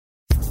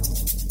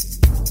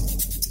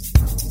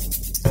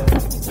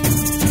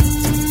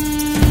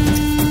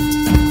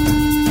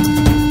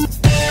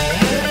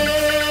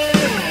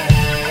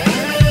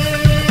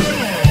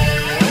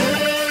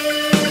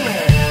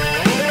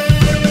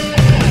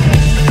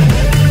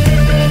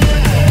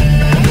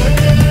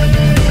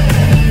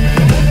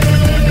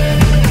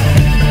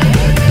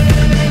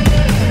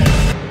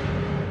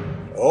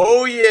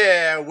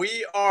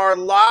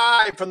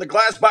from the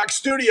Glassbox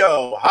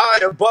Studio,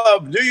 high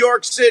above New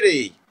York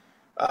City,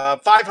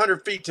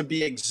 500 feet to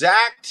be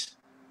exact.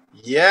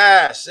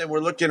 Yes, and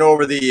we're looking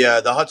over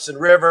the Hudson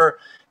River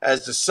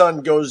as the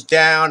sun goes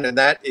down, and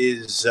that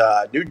is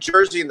New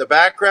Jersey in the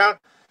background.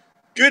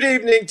 Good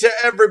evening to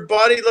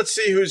everybody. Let's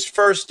see who's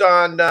first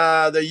on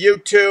the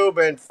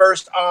YouTube and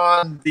first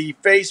on the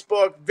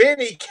Facebook.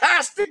 Vinny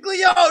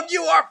Castiglione,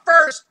 you are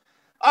first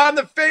on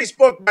the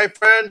Facebook, my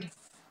friend.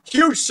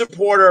 Huge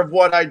supporter of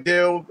what I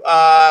do.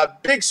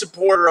 Big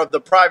supporter of the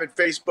private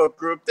Facebook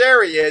group.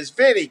 There he is,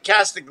 Vinny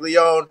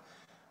Castiglione.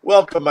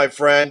 Welcome, my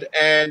friend.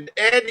 And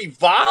Andy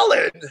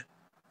Vollen,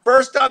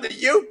 first on the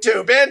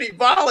YouTube. Andy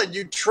Vollen,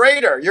 you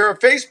traitor. You're a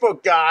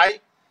Facebook guy,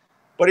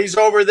 but he's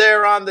over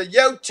there on the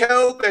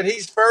YouTube, and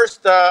he's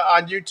first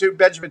on YouTube.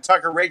 Benjamin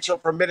Tucker, Rachel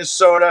from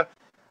Minnesota.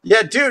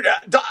 Yeah, dude,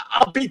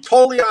 I'll be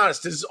totally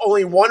honest. There's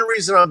only one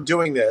reason I'm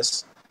doing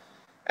this,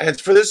 and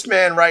it's for this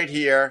man right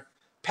here.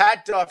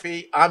 Pat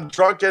Duffy, I'm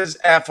drunk as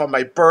F on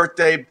my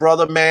birthday.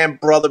 Brother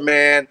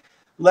man.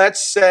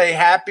 Let's say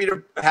happy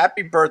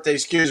birthday,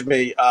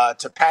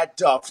 to Pat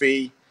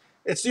Duffy.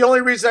 It's the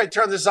only reason I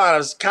turned this on. I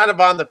was kind of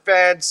on the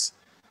fence.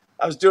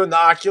 I was doing the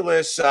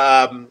Oculus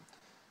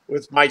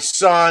with my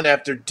son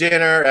after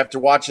dinner, after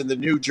watching the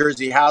New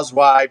Jersey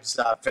Housewives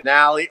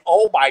finale.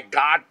 Oh, my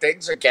God,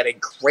 things are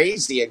getting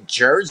crazy in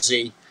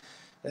Jersey.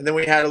 And then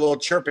we had a little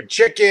chirping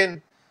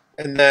chicken.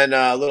 And then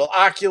a little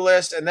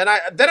Oculus, and then I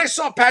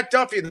saw Pat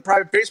Duffy in the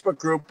private Facebook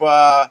group,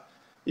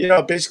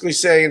 basically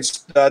saying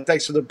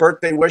thanks for the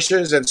birthday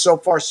wishes, and so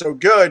far so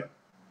good.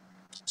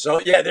 So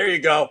yeah, there you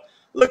go.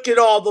 Look at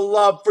all the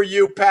love for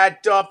you,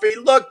 Pat Duffy.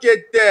 Look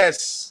at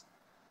this.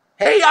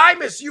 Hey,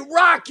 Imus, you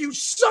rock, you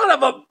son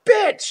of a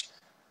bitch.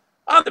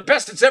 I'm the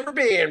best it's ever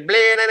been. Pat,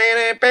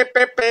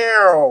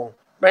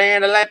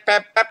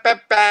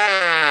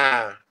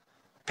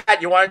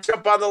 you want to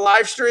jump on the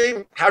live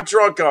stream? How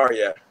drunk are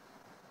you?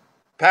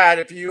 Pat,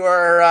 if you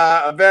are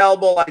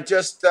available, I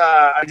just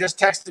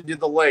texted you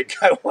the link.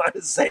 I want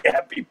to say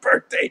happy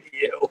birthday to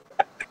you.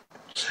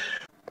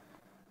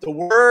 The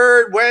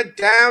word went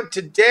down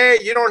today.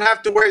 You don't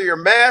have to wear your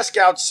mask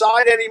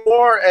outside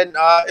anymore, and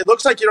it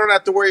looks like you don't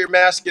have to wear your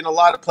mask in a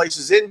lot of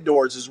places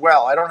indoors as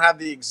well. I don't have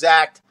the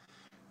exact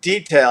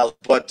details,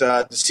 but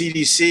the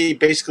CDC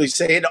basically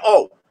saying,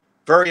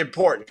 very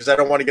important, because I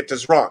don't want to get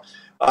this wrong.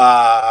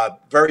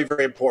 Very,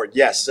 very important.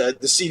 Yes, the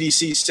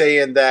CDC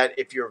saying that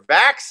if you're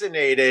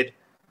vaccinated,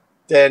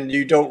 then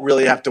you don't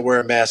really have to wear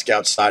a mask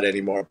outside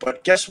anymore.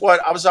 But guess what?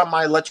 I was on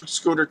my electric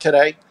scooter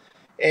today,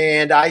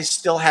 and I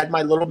still had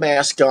my little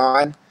mask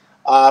on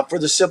for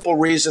the simple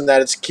reason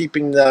that it's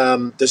keeping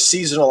the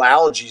seasonal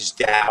allergies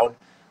down.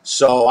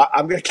 So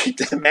I'm going to keep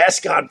the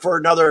mask on for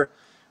another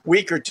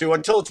week or two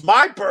until it's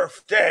my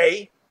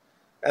birthday,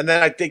 and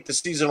then I think the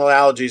seasonal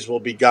allergies will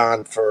be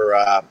gone for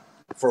a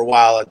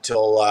while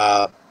until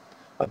the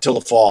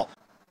fall.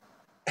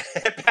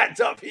 Pat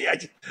Duffy,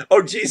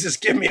 Jesus,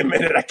 give me a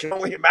minute. I can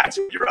only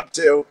imagine what you're up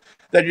to.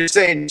 Then you're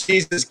saying,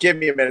 Jesus, give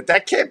me a minute.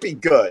 That can't be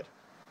good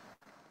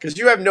because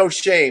you have no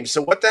shame.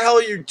 So what the hell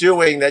are you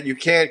doing that you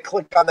can't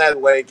click on that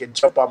link and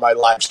jump on my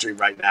live stream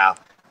right now?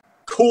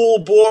 Cool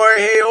boy.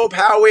 Hey, hope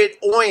how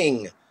it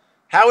oing.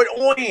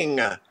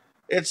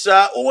 It's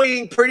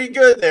oing pretty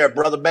good there,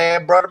 brother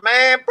man.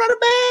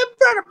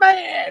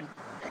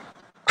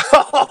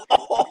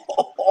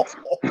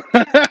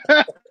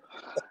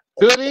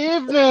 Good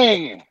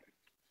evening.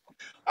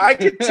 I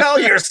can tell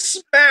you're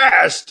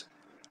smashed.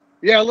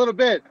 Yeah, a little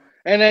bit.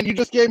 And then you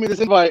just gave me this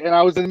invite, and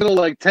I was in the middle of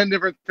like 10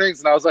 different things,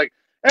 and I was like,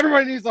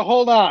 everybody needs to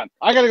hold on.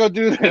 I got to go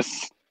do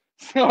this.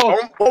 So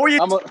what were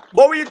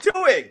you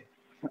doing?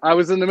 I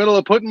was in the middle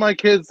of putting my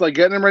kids, like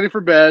getting them ready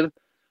for bed.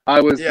 I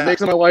was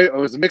mixing my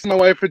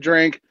wife a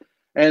drink.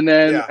 And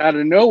then out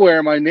of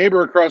nowhere, my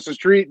neighbor across the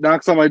street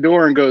knocks on my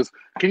door and goes,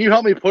 "Can you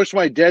help me push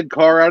my dead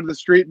car out of the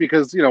street?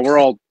 Because, we're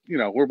all,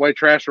 we're white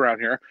trash around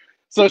here."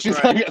 So she's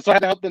like, so I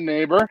had to help the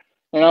neighbor.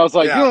 And I was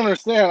like, you don't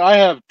understand. I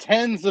have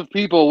tens of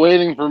people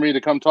waiting for me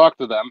to come talk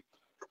to them.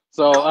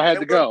 So I had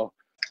to go.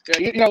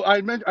 Yeah,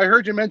 I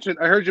heard you mention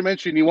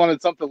you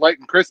wanted something light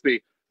and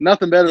crispy.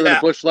 Nothing better than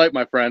a Busch Light,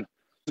 my friend.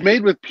 It's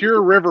made with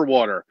pure river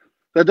water.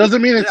 That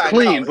doesn't mean it's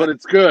clean, but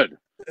it's good.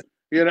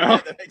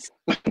 That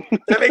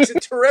makes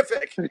it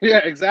terrific. Yeah,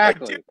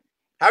 exactly. Dude,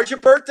 how's your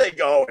birthday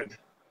going?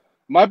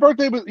 My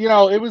birthday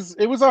was,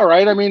 it was all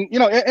right. I mean,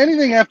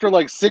 anything after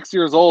like 6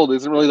 years old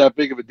isn't really that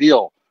big of a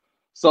deal.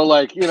 So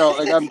like,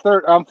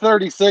 I'm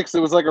 36. It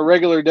was like a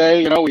regular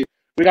day.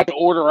 We got to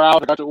order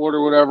out. I got to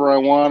order whatever I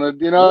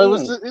wanted. It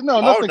was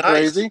nothing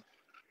crazy.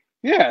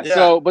 Yeah.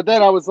 So, but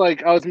then I was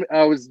like,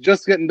 I was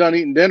just getting done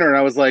eating dinner, and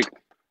I was like,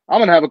 I'm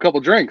gonna have a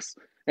couple drinks.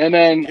 And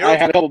then I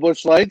had a couple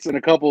Busch Lights and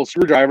a couple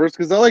screwdrivers,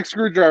 because I like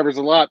screwdrivers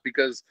a lot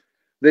because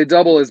they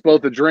double as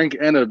both a drink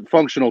and a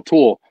functional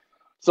tool.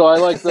 So I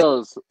like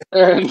those.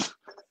 And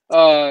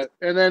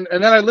then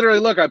I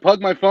literally I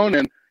plugged my phone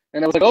in,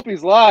 and I was like, "Oh,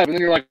 he's live." And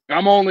then you're like,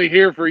 "I'm only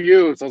here for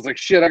you." So I was like,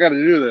 "Shit, I got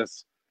to do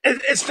this."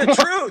 It's the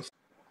truth.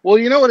 Well,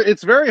 you know what?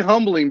 It's very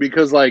humbling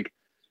because, like,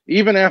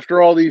 even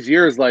after all these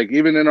years, like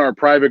even in our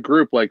private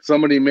group, like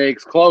somebody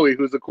makes Chloe,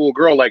 who's a cool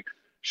girl, like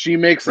she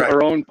makes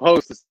her own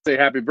post to say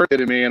happy birthday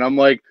to me, and I'm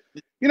like,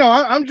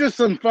 I'm just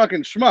some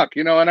fucking schmuck,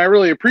 and I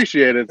really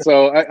appreciate it.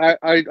 So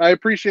I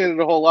appreciate it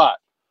a whole lot.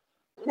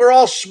 We're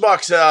all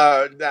schmucks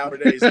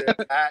nowadays, there,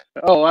 Pat.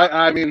 Oh,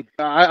 I mean,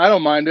 I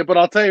don't mind it, but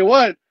I'll tell you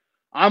what,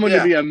 I'm going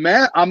to be I'm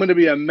going to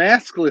be a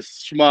maskless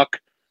schmuck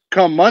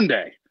come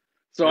Monday.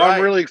 So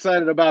I'm really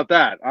excited about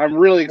that. I'm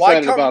really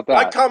excited about that.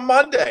 Why come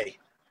Monday?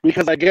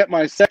 Because I get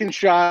my second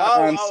shot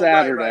on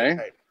Saturday.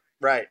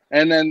 Right.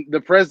 And then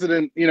the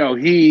president,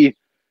 he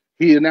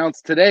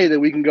announced today that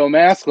we can go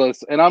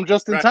maskless, and I'm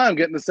just in time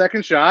getting the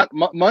second shot.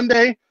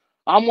 Monday,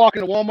 I'm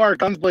walking to Walmart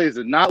guns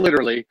blazing. Not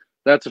literally.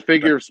 That's a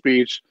figure of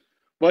speech.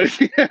 But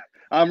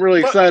I'm really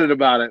excited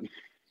about it.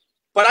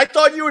 But I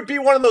thought you would be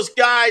one of those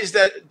guys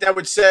that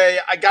would say,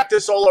 I got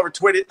this all over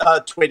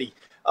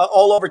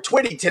all over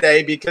Twitty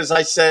today because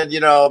I said,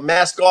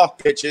 mask off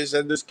bitches.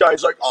 And this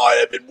guy's like,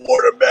 I haven't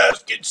worn a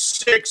mask in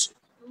 6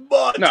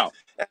 months. No.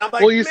 And I'm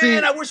like,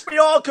 man, I wish we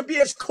all could be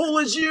as cool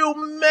as you,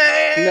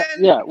 man.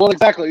 Yeah, well,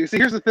 exactly. You see,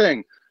 here's the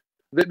thing.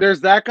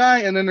 There's that guy,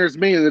 and then there's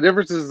me. And the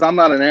difference is I'm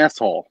not an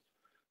asshole.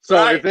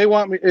 So if they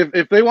want me,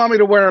 if they want me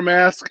to wear a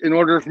mask in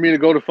order for me to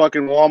go to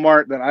fucking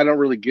Walmart, then I don't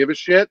really give a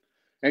shit.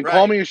 And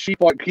call me a sheep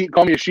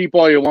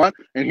all you want.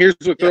 And here's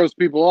what throws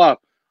people off: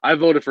 I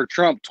voted for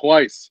Trump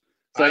twice,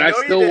 so I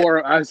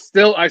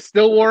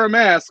still wore a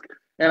mask,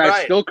 and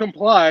I still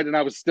complied, and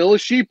I was still a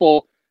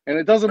sheeple, and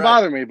it doesn't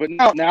bother me. But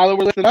now that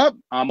we're lifting up,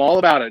 I'm all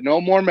about it.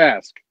 No more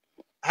mask.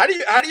 How do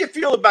you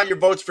feel about your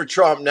votes for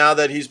Trump now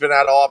that he's been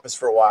out of office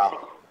for a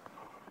while?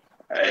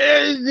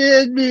 It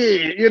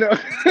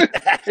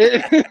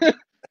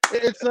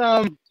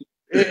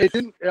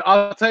didn't.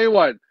 I'll tell you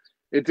what,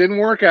 it didn't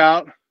work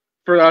out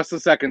for us the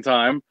second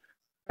time.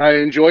 I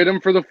enjoyed him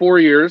for the 4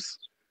 years.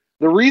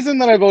 The reason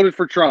that I voted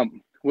for Trump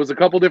was a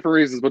couple different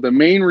reasons, but the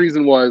main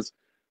reason was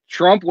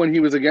Trump, when he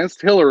was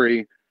against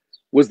Hillary,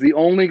 was the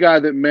only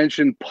guy that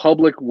mentioned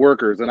public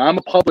workers, and I'm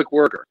a public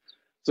worker,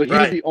 so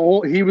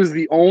he was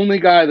the only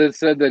guy that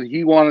said that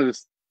he wanted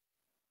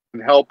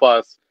to help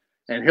us.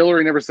 And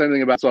Hillary never said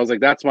anything about it, so I was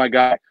like, that's my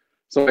guy.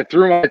 So I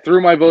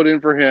threw my vote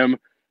in for him,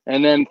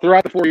 and then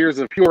throughout the 4 years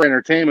of pure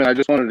entertainment, I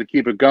just wanted to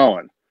keep it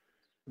going.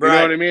 You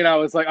know what I mean? I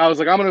was like, I'm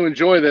going to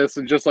enjoy this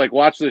and just like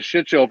watch this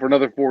shit show for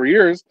another 4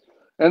 years,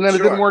 and then it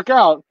didn't work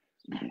out.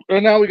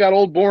 And now we got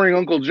old boring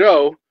Uncle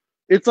Joe.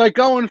 It's like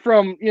going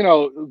from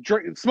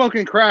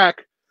smoking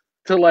crack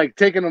to like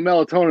taking a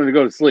melatonin to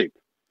go to sleep.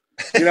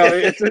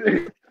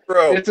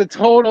 It's a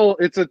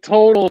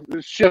total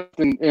shift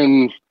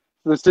in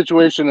the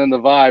situation and the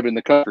vibe in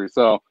the country.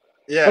 So,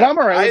 but I'm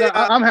all right.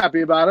 I'm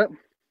happy about it.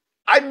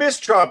 I miss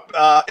Trump.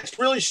 It's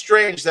really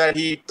strange that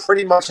he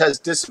pretty much has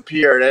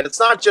disappeared. And it's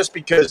not just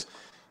because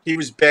he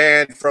was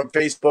banned from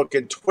Facebook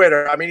and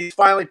Twitter. I mean, he's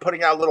finally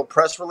putting out little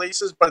press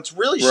releases, but it's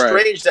really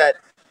strange that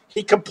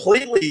he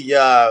completely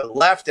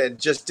left and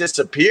just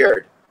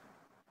disappeared.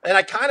 And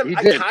I kind of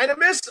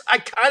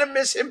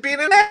miss him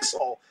being an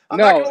asshole. I'm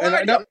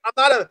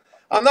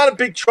not a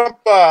big Trump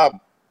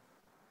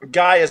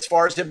guy as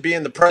far as him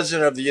being the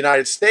president of the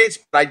United States,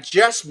 but I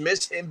just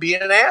miss him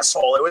being an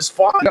asshole. It was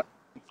fun. No,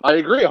 I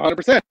agree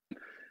 100%.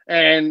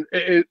 And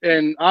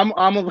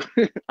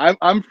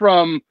I'm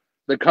from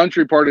the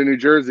country part of New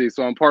Jersey,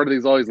 so I'm part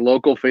of all these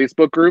local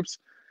Facebook groups,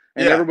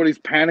 and everybody's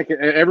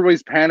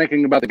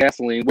panicking about the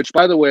gasoline, which,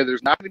 by the way,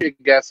 there's not going to be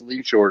a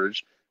gasoline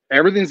shortage.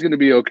 Everything's going to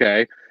be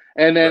okay.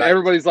 And then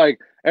everybody's like,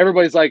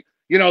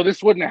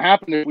 this wouldn't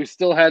happen if we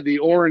still had the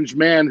orange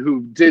man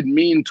who did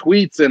mean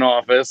tweets in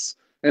office.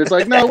 And it's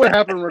like, no, it would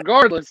happen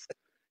regardless.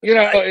 It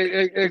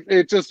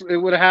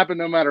would have happened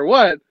no matter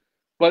what.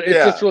 But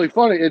it's just really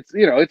funny.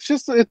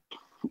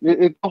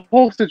 The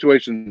whole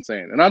situation's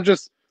insane. And I'm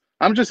just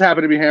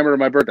happy to be hammered on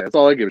my birthday. That's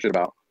all I give a shit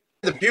about.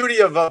 The beauty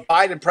of a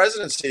Biden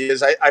presidency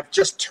is I've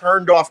just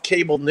turned off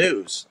cable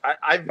news.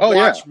 I've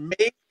watched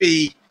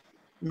maybe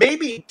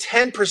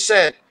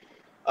 10%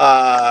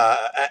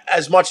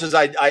 as much as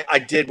I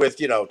did with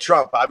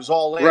Trump. I was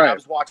all in. I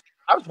was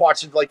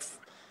watching like.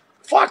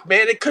 Fuck,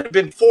 man, it could have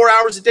been 4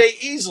 hours a day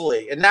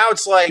easily. And now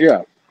it's like,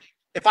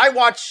 if I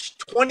watch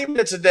 20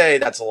 minutes a day,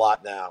 that's a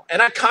lot now.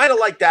 And I kind of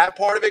like that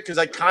part of it because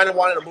I kind of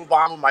wanted to move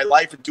on with my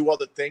life and do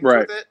other things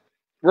with it.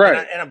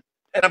 Right. And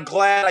I'm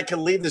glad I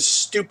can leave this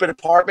stupid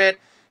apartment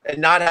and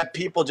not have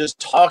people just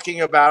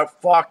talking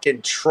about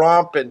fucking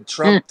Trump and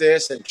Trump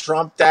this and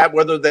Trump that,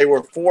 whether they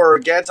were for or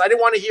against. I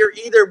didn't want to hear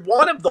either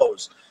one of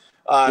those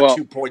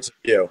 2 points of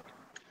view.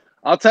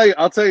 I'll tell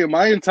you,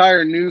 my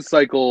entire news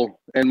cycle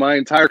and my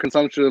entire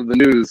consumption of the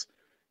news,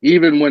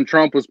 even when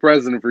Trump was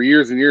president for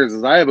years and years,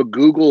 is I have a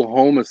Google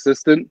Home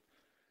Assistant,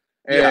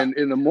 and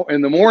in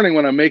the morning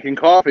when I'm making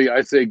coffee,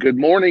 I say "Good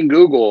morning,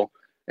 Google,"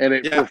 and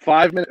it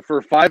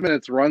for 5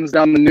 minutes runs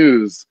down the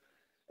news,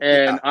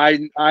 and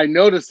I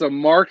noticed a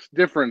marked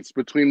difference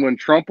between when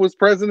Trump was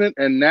president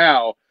and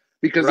now,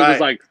 because it was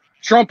like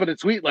Trump in a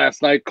tweet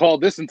last night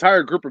called this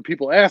entire group of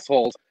people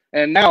assholes,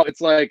 and now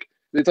it's like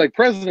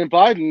President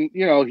Biden,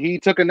 he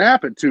took a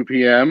nap at 2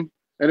 p.m.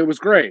 and it was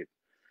great.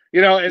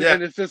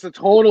 And it's just a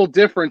total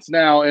difference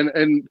now.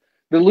 And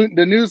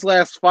the news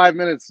lasts 5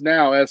 minutes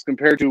now as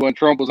compared to when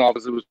Trump was in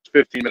office. It was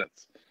 15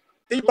 minutes.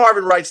 Steve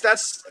Marvin writes,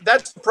 that's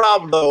the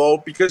problem, though,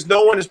 because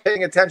no one is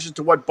paying attention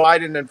to what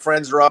Biden and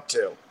friends are up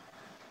to.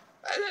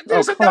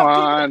 There's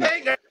enough people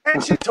paying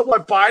attention to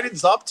what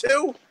Biden's up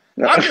to.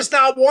 I'm just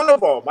not one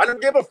of them. I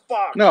don't give a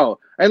fuck. No.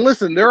 And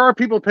listen, there are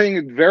people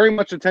paying very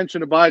much attention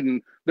to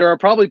Biden. There are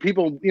probably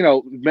people,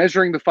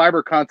 measuring the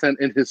fiber content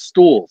in his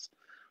stools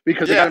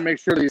because they got to make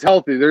sure that he's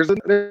healthy.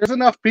 There's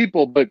enough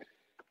people, but,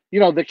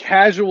 the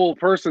casual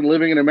person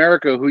living in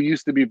America who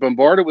used to be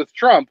bombarded with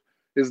Trump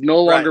is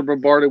no longer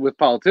bombarded with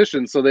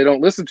politicians, so they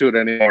don't listen to it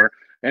anymore.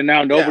 And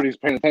now nobody's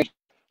paying attention.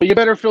 But you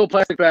better fill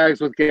plastic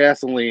bags with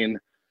gasoline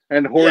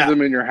and hoard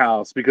them in your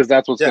house because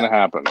that's what's going to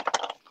happen.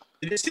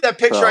 Did you see that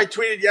picture I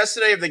tweeted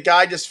yesterday of the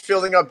guy just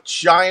filling up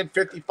giant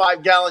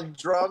 55-gallon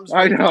drums?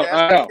 I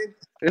know.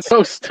 It's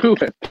so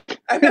stupid.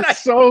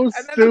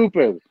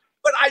 Stupid.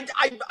 But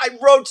I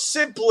wrote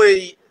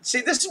simply, see,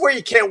 this is where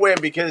you can't win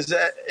because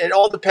it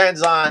all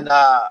depends on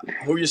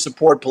who you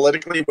support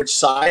politically, which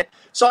side.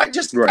 So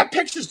that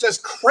picture's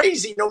just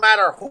crazy no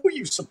matter who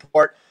you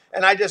support.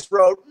 And I just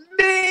wrote,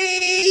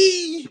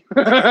 me!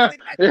 I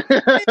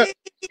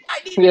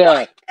need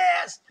my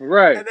gas.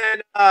 Right. And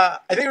then I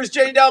think it was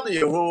JW,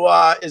 who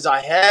is a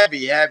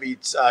heavy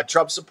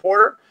Trump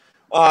supporter.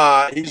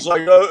 He's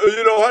like,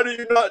 how do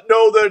you not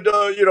know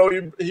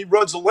that, he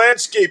runs a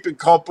landscaping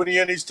company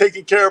and he's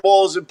taking care of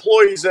all his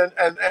employees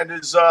and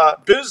his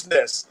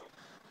business.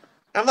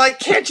 I'm like,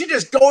 can't you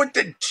just go with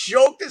the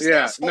joke?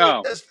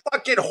 This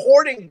fucking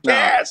hoarding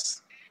gas.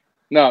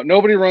 No,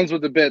 nobody runs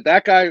with the bit.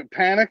 That guy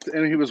panicked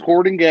and he was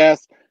hoarding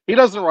gas. He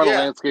doesn't run a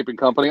landscaping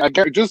company. I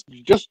just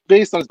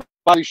based on his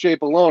body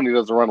shape alone, he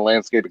doesn't run a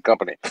landscaping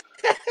company.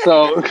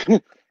 So,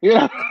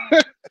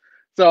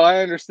 so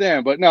I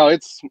understand. But no,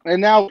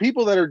 and now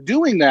people that are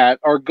doing that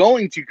are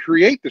going to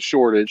create the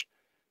shortage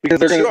because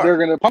they're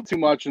gonna pump too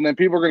much, and then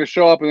people are gonna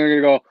show up and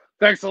they're gonna go,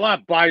 "Thanks a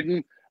lot,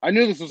 Biden. I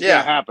knew this was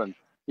gonna happen."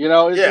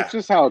 It's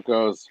just how it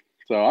goes.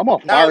 So I'm all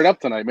fired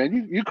up tonight,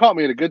 man. You caught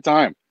me at a good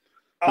time.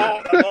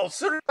 Oh, well,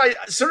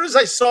 as soon as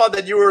I saw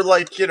that you were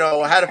like,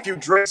 had a few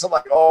drinks, I'm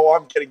like, oh,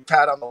 I'm getting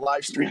Pat on the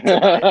live stream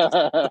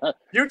tonight.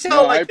 You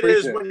tell it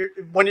is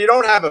when you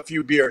don't have a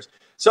few beers.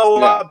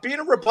 So being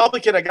a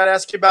Republican, I got to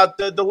ask you about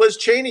the Liz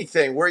Cheney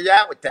thing. Where you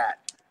at with that?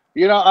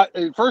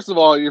 First of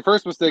all, your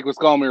first mistake was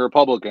calling me a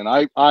Republican.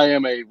 I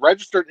am a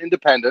registered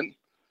independent.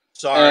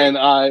 Sorry. And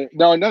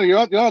no, you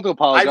don't have to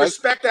apologize. I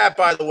respect that,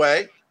 by the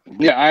way.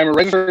 Yeah, I'm a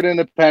registered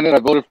independent. I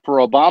voted for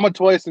Obama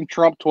twice and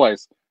Trump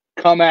twice.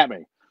 Come at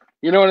me.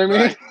 You know what I mean?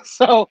 Right.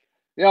 So,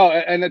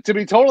 and to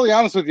be totally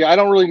honest with you, I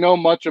don't really know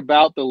much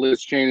about the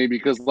Liz Cheney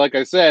because, like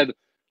I said,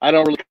 I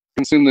don't really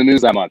consume the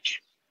news that much.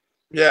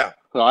 Yeah.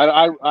 So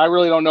I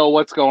really don't know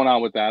what's going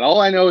on with that.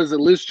 All I know is that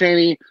Liz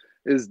Cheney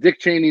is Dick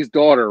Cheney's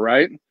daughter,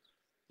 right?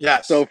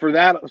 Yes. So for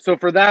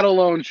that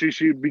alone, she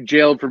should be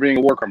jailed for being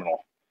a war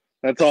criminal.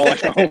 That's all I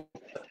know.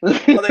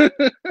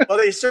 well,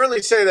 they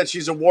certainly say that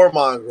she's a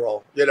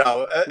warmonger,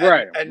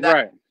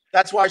 right.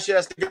 That's why she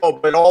has to go.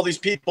 But all these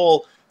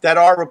people that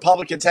are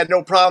Republicans had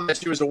no problem that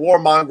she was a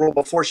warmonger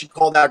before she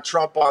called out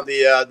Trump on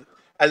the,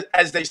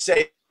 as they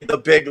say, the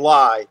big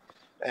lie.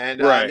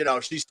 And,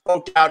 she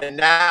spoke out, and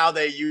now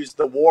they use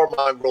the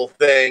warmonger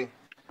thing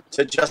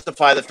to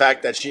justify the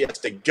fact that she has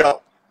to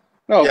go.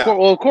 No,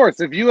 well, of course,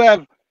 if you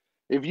have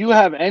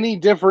any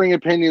differing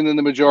opinion than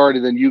the majority,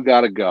 then you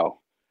got to go.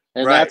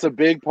 And that's a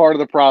big part of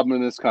the problem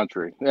in this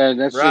country. And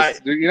that's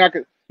just, you're not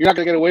going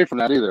to get away from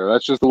that either.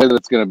 That's just the way that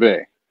it's going to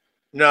be.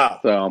 No.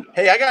 So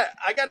hey, I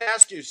got to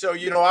ask you. So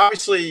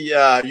obviously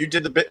you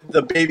did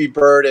the baby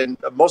bird, and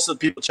most of the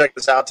people check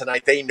this out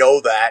tonight. They know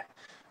that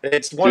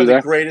it's one of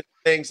the greatest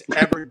things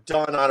ever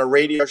done on a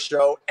radio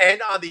show and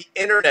on the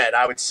internet,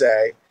 I would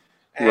say.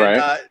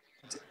 And,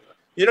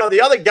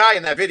 the other guy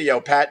in that video,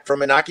 Pat from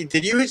Menaki,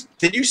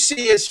 did you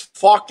see his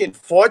fucking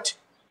foot?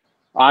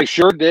 I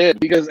sure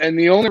did and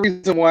the only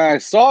reason why I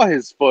saw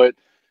his foot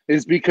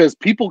is because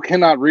people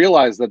cannot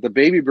realize that the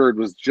baby bird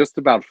was just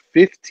about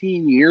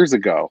 15 years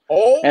ago.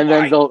 Oh, and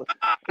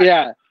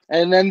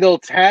then they'll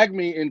tag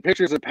me in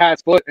pictures of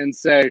Pat's foot and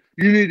say,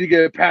 "You need to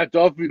get Pat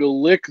Duffy to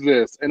lick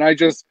this." And I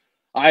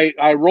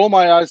roll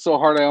my eyes so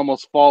hard I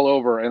almost fall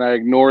over, and I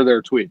ignore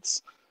their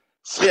tweets.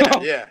 So,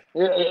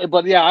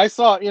 But I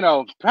saw,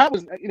 Pat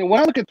was, when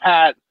I look at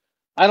Pat,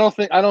 I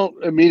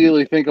don't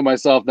immediately think of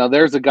myself, now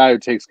there's a guy who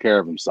takes care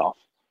of himself.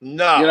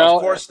 No,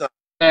 of course not.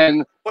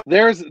 And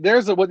there's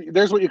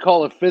what you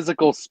call a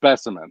physical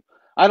specimen.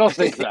 I don't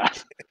think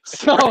that.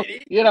 So, and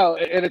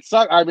it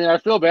sucks. I mean, I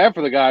feel bad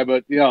for the guy,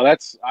 but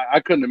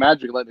I couldn't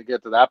imagine letting it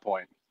get to that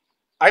point.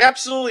 I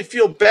absolutely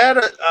feel bad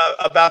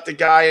about the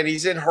guy, and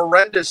he's in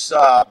horrendous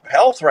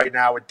health right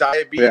now with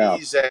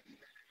diabetes, and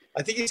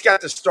I think he's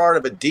got the start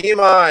of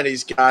edema, and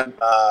he's got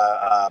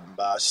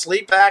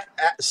sleep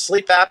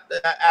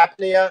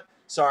apnea.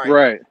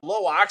 Sorry,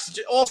 low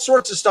oxygen, all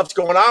sorts of stuff's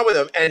going on with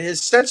him, and his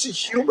sense of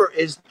humor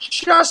is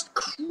just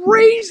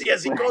crazy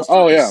as he goes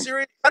through these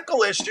serious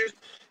medical issues.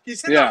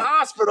 He's in the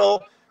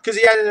hospital because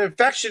he had an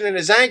infection in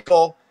his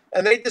ankle,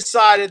 and they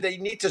decided they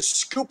need to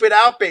scoop it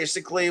out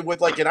basically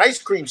with like an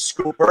ice cream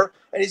scooper,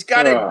 and he's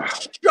got a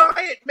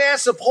giant,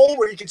 massive hole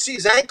where you can see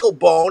his ankle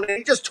bone, and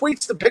he just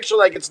tweets the picture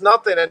like it's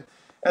nothing, and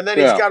then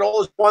he's got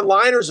all his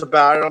one-liners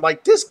about it. I'm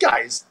like, this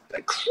guy's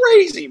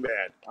crazy,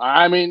 man.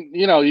 I mean,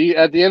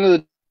 at the end of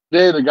the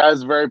day, the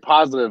guy's very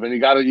positive, and you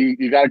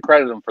gotta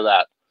credit him for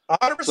that.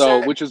 100%.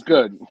 So, which is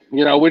good,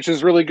 which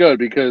is really good,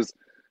 because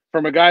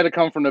from a guy to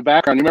come from the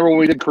background, you remember when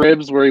we did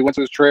Cribs where he went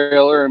to his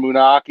trailer and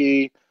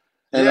Munaki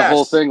and the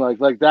whole thing,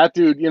 like that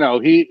dude,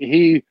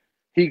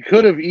 he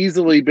could have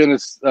easily been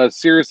a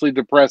seriously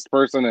depressed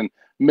person and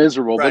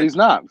miserable, but he's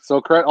not.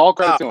 So all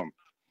credit to him.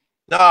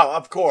 No,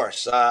 of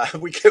course.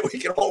 We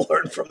can all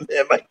learn from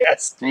him, I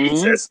guess. Mm-hmm.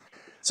 Jesus.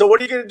 So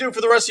what are you going to do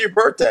for the rest of your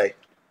birthday?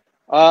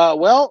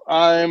 Well,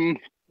 I'm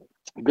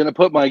going to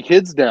put my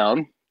kids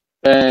down,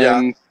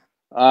 and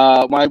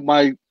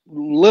my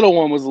little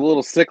one was a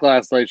little sick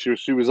last night.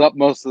 She was up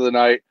most of the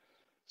night.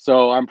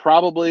 So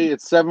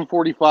it's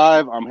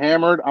 7:45. I'm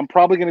hammered. I'm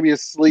probably going to be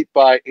asleep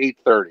by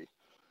 8:30.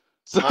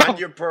 So, on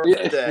your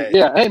birthday.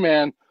 Yeah. Hey,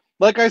 man.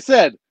 Like I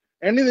said,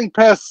 anything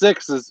past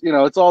 6 is,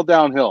 it's all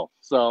downhill.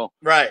 So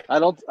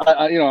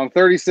I'm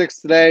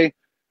 36 today.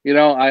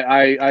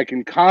 I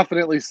can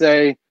confidently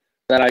say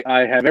that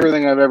I have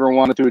everything I've ever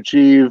wanted to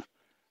achieve.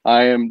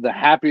 I am the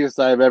happiest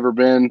I've ever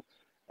been.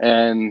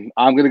 And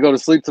I'm going to go to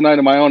sleep tonight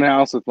in my own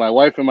house with my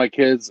wife and my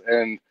kids.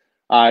 And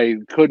I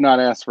could not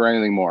ask for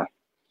anything more.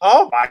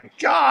 Oh my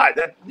God!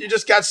 You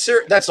just got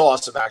serious. That's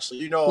awesome,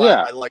 actually.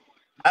 I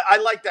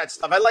like that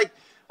stuff.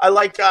 I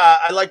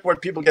like when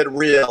people get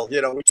real.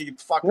 We can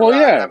fuck around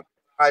and have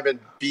time and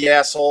be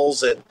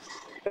assholes and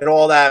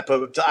all that.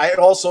 But I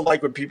also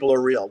like when people are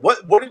real.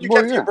 What did you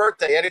get for your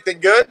birthday? Anything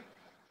good?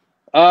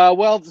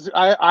 Well,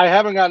 I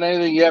haven't gotten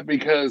anything yet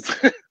because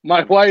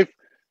my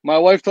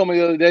wife told me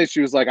the other day,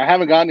 she was like, I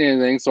haven't gotten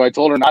anything, so I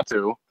told her not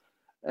to.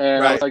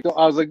 And I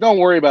was like, don't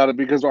worry about it,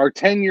 because our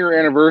 10-year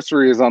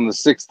anniversary is on the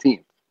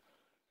 16th.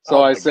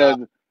 So I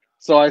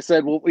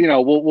said, well,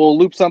 we'll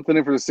loop something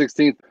in for the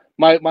 16th.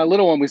 My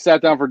little one, we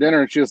sat down for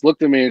dinner, and she just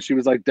looked at me and she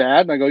was like,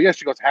 Dad, and I go, yeah.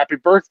 She goes, happy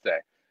birthday.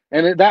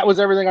 And that was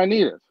everything I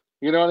needed.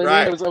 You know what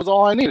I mean? It was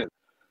all I needed.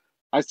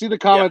 I see the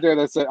comment there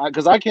that said,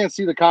 because I can't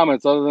see the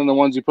comments other than the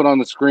ones you put on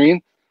the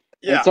screen.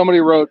 Yeah. And somebody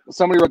wrote,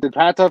 did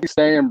Pat Duffy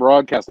stay in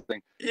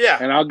broadcasting? Yeah.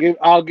 And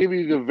I'll give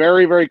you the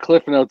very, very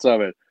cliff notes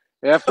of it.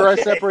 After I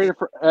separated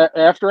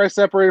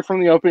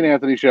from the Opie and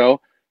Anthony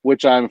show,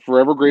 which I'm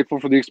forever grateful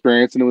for the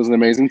experience, and it was an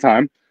amazing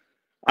time,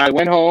 I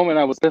went home and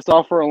I was pissed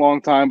off for a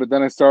long time, but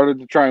then I started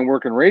to try and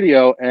work in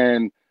radio,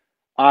 and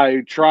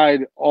I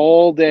tried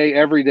all day,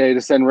 every day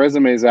to send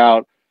resumes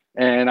out,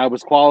 and I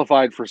was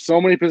qualified for so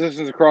many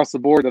positions across the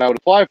board that I would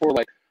apply for,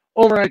 like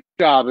overnight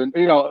job and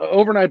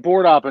overnight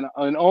board op in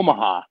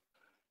Omaha,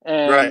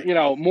 and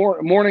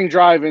morning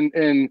drive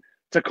in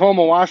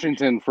Tacoma,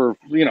 Washington for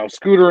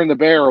Scooter and the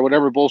Bear or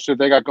whatever bullshit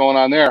they got going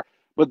on there.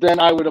 But then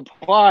I would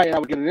apply and I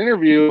would get an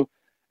interview,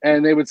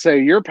 and they would say,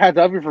 "You're Pat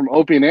Duffy from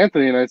Opie and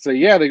Anthony," and I'd say,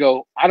 "Yeah." They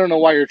go, "I don't know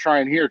why you're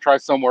trying here. Try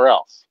somewhere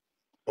else."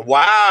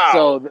 Wow.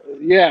 So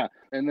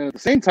and then at the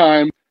same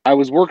time, I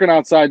was working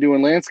outside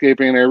doing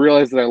landscaping, and I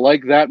realized that I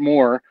like that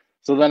more.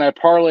 So then I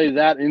parlayed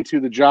that into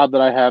the job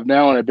that I have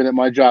now, and I've been at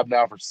my job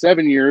now for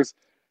 7 years,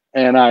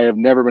 and I have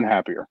never been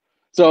happier.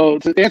 So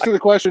to answer the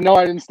question, no,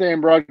 I didn't stay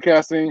in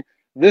broadcasting.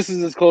 This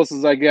is as close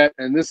as I get,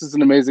 and this is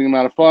an amazing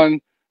amount of fun,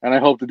 and I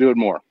hope to do it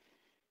more.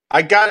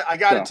 I got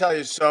to tell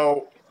you,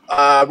 so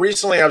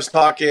recently I was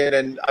talking,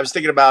 and I was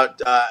thinking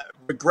about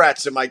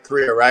regrets in my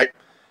career, right?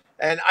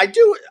 And I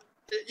do,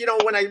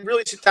 when I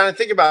really sit down and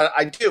think about it,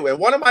 I do. And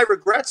one of my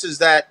regrets is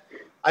that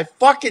I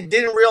fucking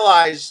didn't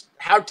realize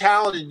how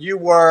talented you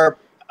were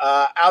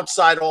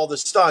outside all the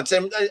stunts.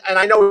 And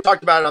I know we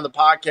talked about it on the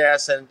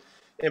podcast and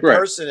in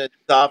person and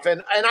stuff.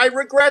 And I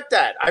regret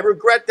that. I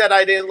regret that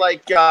I didn't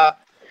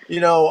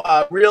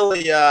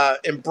really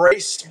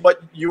embrace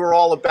what you were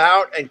all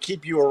about and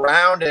keep you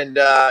around and,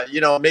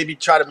 maybe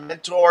try to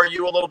mentor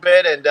you a little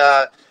bit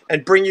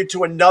and bring you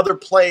to another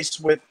place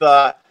with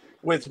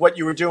what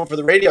you were doing for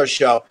the radio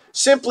show.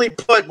 Simply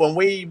put, when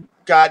we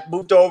got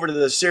moved over to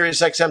the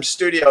SiriusXM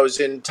studios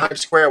in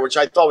Times Square, which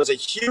I thought was a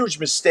huge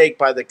mistake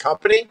by the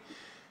company,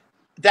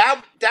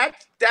 that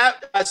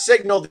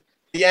signaled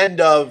the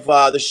end of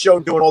the show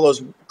doing all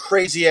those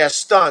crazy ass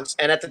stunts.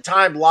 And at the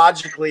time,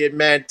 logically, it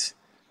meant,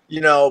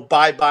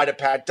 bye-bye to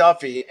Pat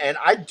Duffy. And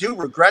I do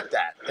regret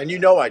that. And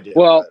I do.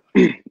 Well,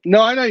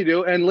 no, I know you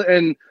do.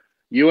 And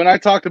you and I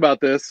talked about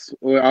this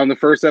on the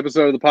first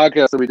episode of the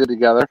podcast that we did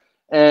together.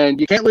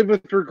 And you can't live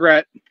with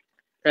regret.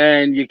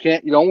 And you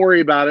don't worry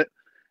about it.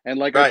 And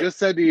like I just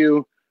said to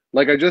you,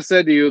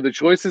 the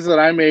choices that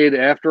I made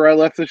after I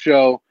left the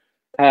show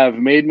have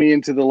made me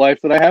into the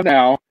life that I have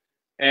now.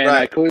 And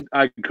I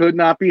could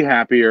not be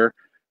happier.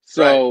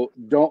 So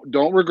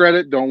don't regret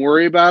it. Don't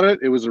worry about it.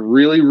 It was a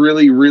really,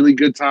 really, really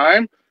good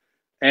time.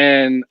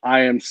 And I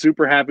am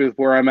super happy with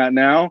where I'm at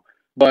now.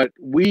 But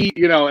we,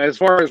 as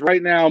far as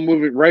right now,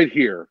 moving right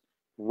here,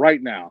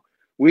 right now,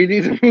 we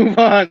need to move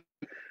on,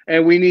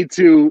 and we need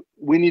to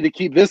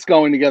keep this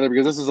going together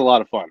because this is a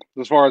lot of fun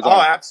as far as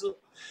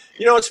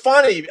It's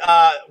funny.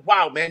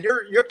 Wow, man,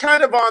 you're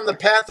kind of on the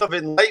path of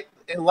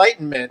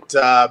enlightenment.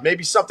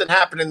 Maybe something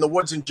happened in the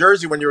woods in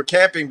Jersey when you were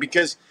camping,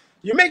 because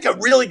you make a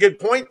really good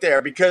point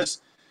there.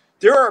 Because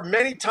there are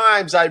many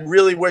times I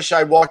really wish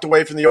I walked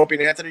away from the Opie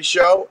and Anthony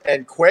show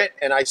and quit,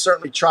 and I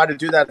certainly tried to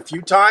do that a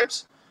few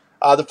times.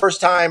 The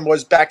first time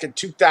was back in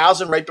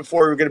 2000, right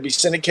before we were going to be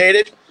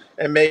syndicated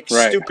and make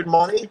stupid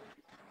money.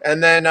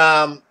 And then,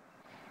 I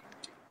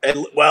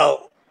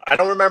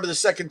don't remember the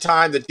second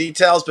time, the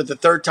details, but the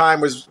third time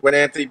was when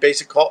Anthony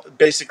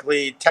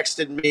basically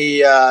texted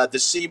me the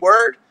C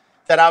word,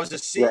 that I was a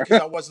C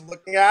because I wasn't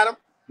looking at him.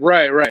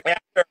 Right.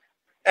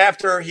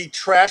 After he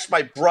trashed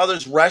my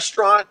brother's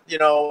restaurant,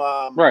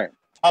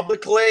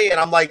 publicly. And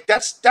I'm like,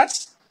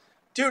 that's,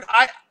 dude,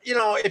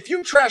 if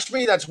you trash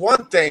me, that's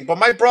one thing. But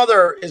my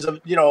brother is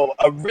a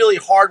really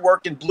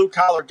hardworking blue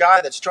collar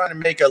guy that's trying to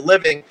make a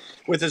living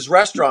with his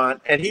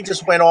restaurant. And he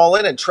just went all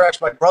in and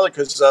trashed my brother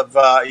because of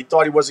he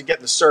thought he wasn't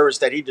getting the service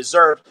that he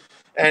deserved.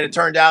 And it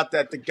turned out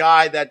that the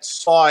guy that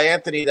saw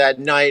Anthony that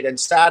night and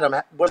sat him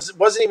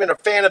wasn't even a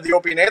fan of the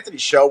Opie and Anthony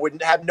show,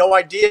 wouldn't have no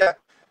idea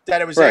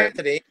that it was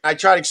Anthony. I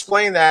tried to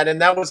explain that,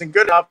 and that wasn't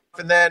good enough.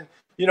 And then,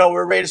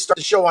 we're ready to start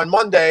the show on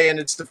Monday, and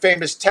it's the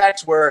famous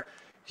text where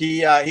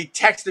he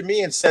texted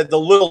me and said the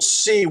little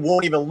C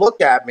won't even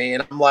look at me,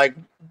 and I'm like,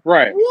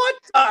 what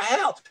the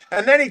hell?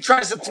 And then he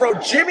tries to throw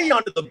Jimmy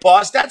under the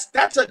bus. That's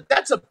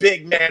a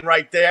big man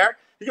right there.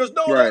 He goes,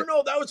 no,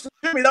 that was for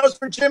Jimmy. That was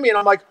for Jimmy. And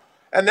I'm like,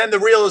 and then the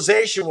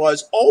realization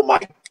was, oh my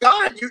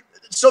God,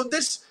 it's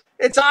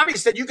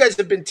obvious that you guys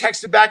have been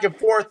texting back and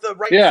forth in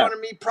front of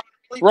me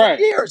probably for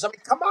years. I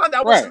mean, come on,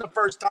 that wasn't the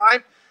first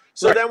time.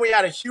 So then we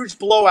had a huge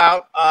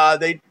blowout.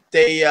 They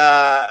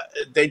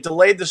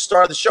delayed the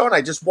start of the show, and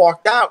I just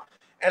walked out.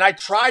 And I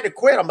tried to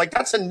quit. I'm like,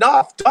 that's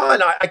enough,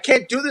 done. I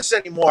can't do this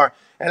anymore.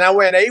 And I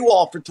went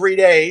AWOL for 3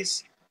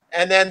 days.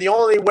 And then the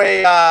only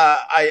way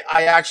I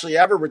actually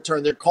ever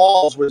returned their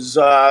calls was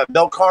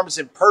Mel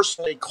Karmazin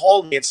personally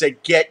called me and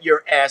said, get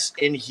your ass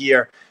in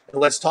here and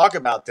let's talk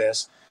about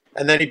this.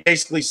 And then he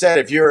basically said,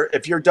 if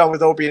you're done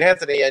with Opie and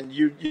Anthony and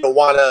you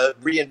want to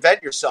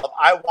reinvent yourself,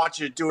 I want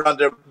you to do it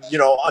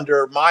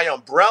under my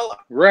umbrella.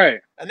 Right.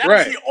 And that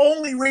was the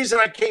only reason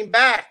I came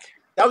back.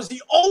 That was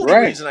the only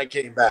reason I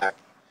came back.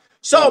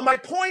 So my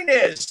point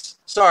is,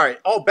 sorry.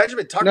 Oh,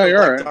 Benjamin Tucker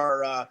liked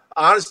our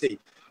honesty.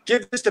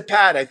 Give this to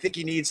Pat. I think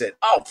he needs it.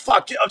 Oh,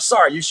 fuck. I'm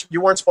sorry.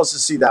 You weren't supposed to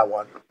see that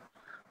one.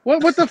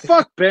 What the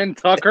fuck, Ben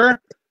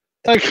Tucker?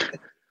 Like,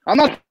 I'm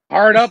not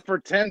hard up for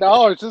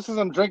 $10 just as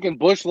I'm drinking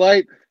Busch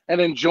Light and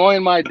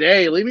enjoying my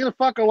day. Leave me the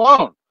fuck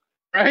alone,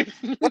 right?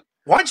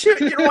 Why don't you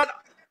know what?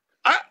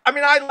 I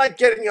mean, I like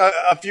getting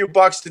a few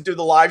bucks to do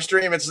the live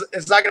stream. It's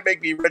not going to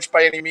make me rich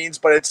by any means,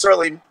 but it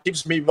certainly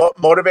keeps me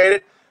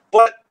motivated.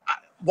 But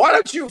why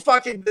don't you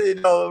fucking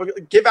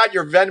give out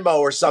your Venmo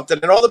or something?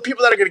 And all the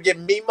people that are going to give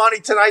me money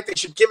tonight, they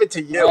should give it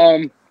to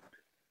you.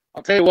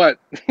 I'll tell you what.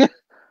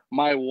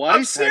 My wife.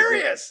 I'm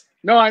serious.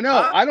 No, I know.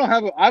 Huh? I don't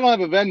have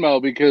a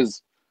Venmo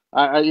because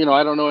I don't know.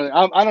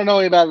 I don't know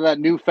any about that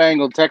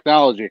newfangled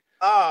technology.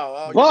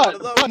 But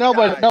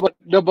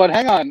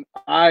hang on.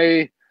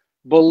 I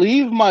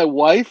believe my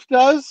wife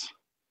does.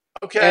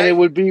 Okay. And it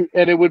would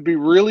be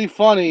really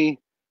funny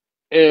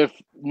if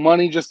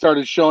money just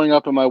started showing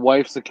up in my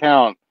wife's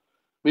account.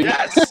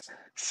 Yes.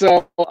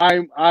 So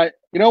you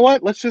know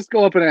what? Let's just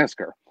go up and ask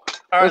her.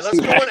 All right, let's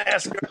go and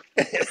ask her.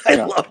 I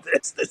love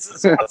this. This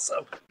is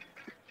awesome.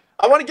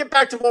 I want to get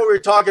back to what we were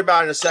talking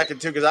about in a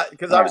second too,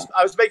 because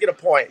I was making a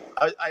point.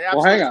 I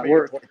hang on.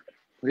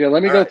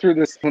 Let me go through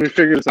this. Let me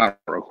figure this out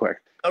real quick.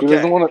 Okay.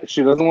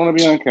 She doesn't want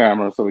to be on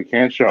camera, so we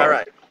can't show her. All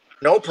right.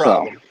 No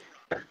problem.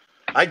 So.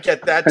 I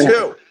get that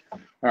too. All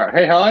right.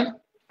 Hey, Helen.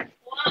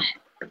 What?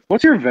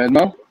 What's your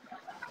Venmo?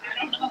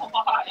 I don't know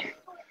why.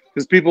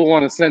 Because people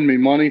want to send me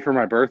money for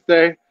my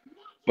birthday,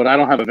 but I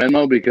don't have a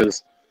Venmo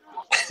because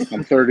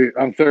I'm 30.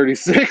 I'm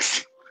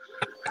 36.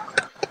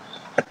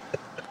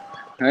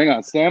 Hang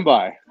on, stand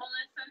by.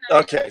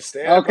 Okay,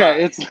 stand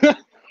by.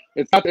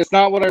 It's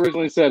not what I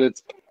originally said.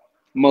 It's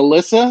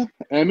Melissa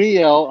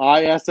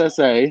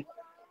MELISSA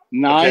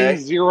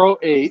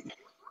 908.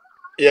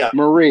 Yeah.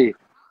 Marie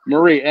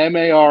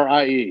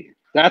MARIE.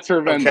 That's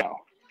her Venmo. Okay.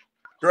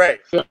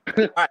 Great. So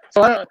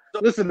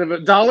listen, if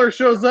 $1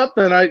 shows up,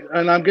 then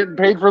I'm getting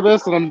paid for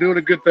this, and I'm doing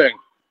a good thing.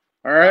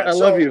 All right, I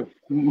love you.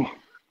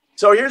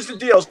 So here's the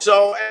deal.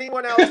 So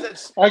anyone else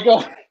that's I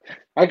go.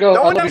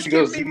 No one else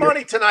gives me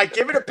money tonight.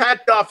 Give it to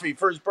Pat Duffy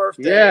for his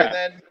birthday. Yeah.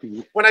 And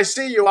then when I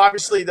see you,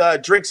 obviously the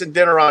drinks and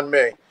dinner on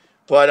me.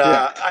 But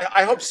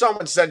I hope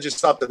someone sends you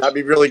something. That'd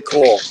be really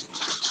cool.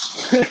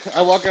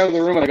 I walk out of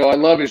the room and I go, I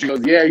love you. She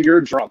goes, yeah, you're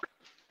drunk.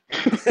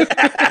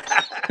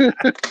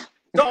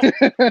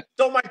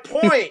 So my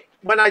point,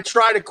 when I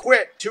try to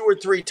quit 2 or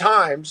 3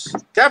 times,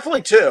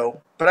 definitely 2,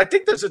 but I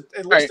think there's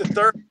at least a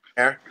third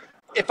there.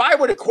 If I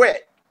would have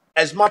quit,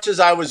 as much as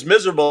I was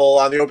miserable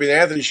on the Opie and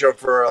Anthony show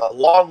for a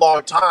long,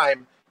 long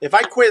time, if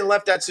I quit and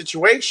left that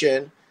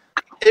situation,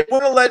 it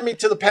would have led me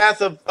to the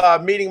path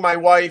of meeting my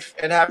wife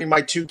and having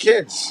my 2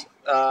 kids.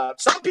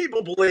 Some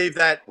people believe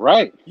that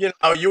Right.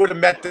 you would have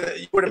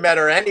met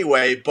her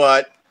anyway,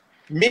 but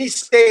me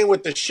staying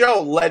with the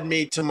show led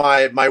me to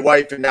my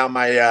wife and now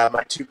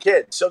my two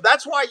kids. So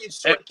that's why you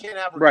sort of can't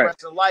have Right.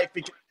 regrets in life,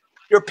 because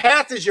your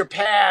path is your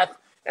path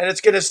and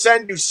it's going to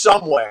send you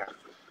somewhere.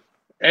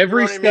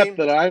 Every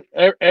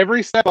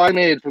every step I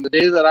made from the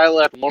day that I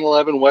left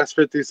 111 West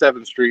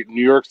 57th Street in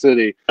New York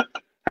City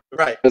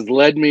Right. has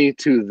led me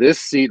to this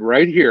seat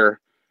right here,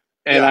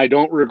 and Yeah. I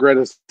don't regret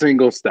a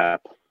single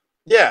step.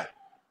 Yeah,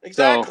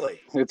 exactly.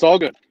 So it's all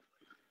good.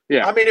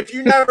 Yeah. I mean, if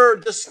you never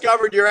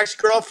discovered your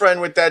ex-girlfriend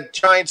with that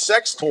giant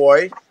sex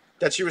toy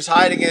that she was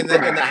hiding in the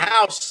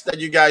house that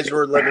you guys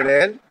were living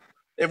in,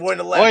 it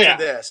wouldn't have led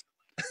to this.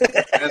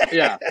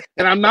 Yeah.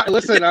 And I'm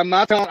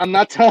not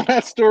telling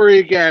that story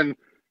again.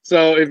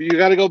 So if you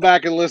got to go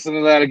back and listen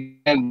to that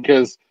again,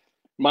 because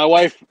my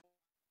wife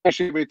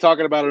should be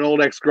talking about an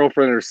old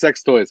ex-girlfriend or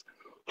sex toys.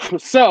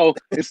 So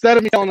instead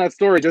of me telling that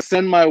story, just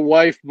send my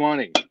wife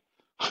money.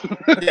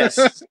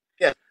 Yes.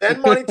 Yeah.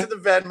 Send money to the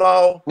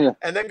Venmo,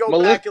 and then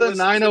go back and listen.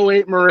 Melissa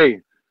 908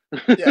 Marie.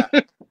 Yeah.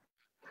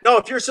 No,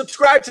 if you're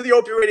subscribed to the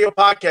Opie Radio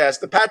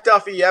podcast, the Pat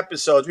Duffy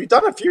episodes, we've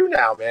done a few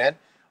now, man.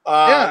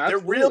 They're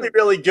really,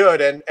 really good.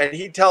 And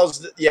he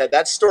tells,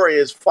 that story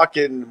is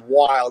fucking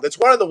wild. It's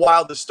one of the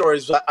wildest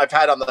stories I've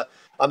had on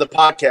the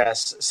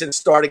podcast since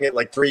starting it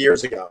like 3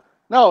 years ago.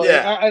 No,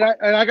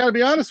 and I got to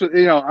be honest with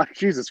you.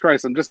 Jesus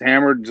Christ, I'm just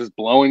hammered, just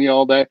blowing you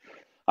all day.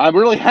 I'm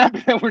really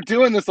happy that we're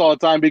doing this all the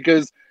time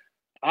because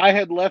I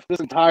had left this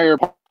entire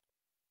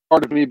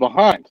part of me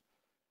behind.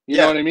 You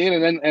know what I mean?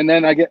 And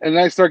then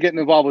I start getting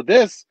involved with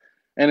this,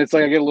 and it's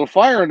like I get a little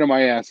fire under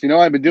my ass.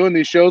 I've been doing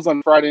these shows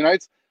on Friday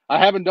nights. I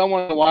haven't done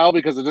one in a while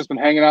because I've just been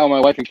hanging out with my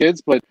wife and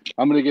kids, but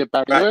I'm gonna get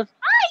back to it.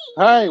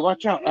 Hi,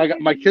 watch out! I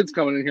got my kids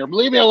coming in here.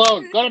 Leave me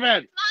alone. Go to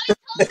bed.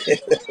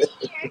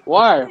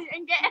 Why?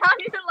 And get on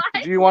your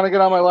live. Do you want to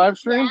get on my live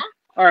stream? Yeah.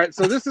 All right.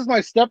 So this is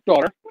my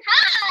stepdaughter.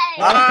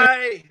 Hi.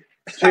 Hi.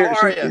 How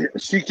are you?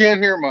 She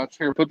can't hear much.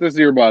 Here, put this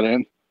earbud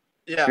in.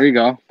 Yeah. Here you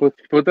go. Put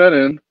that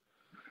in.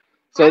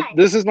 So Hi.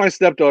 this is my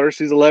stepdaughter.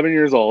 She's 11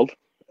 years old,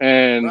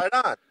 and Right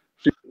on.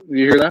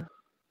 you hear that?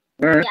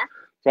 All right. Yeah.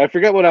 So I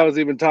forget what I was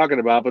even talking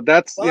about, but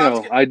that's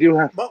I do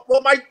have.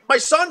 Well, my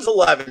son's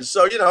 11,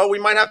 so we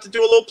might have to do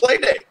a little play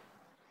date.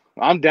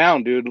 I'm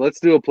down, dude.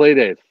 Let's do a play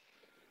date.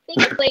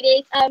 Big play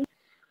dates.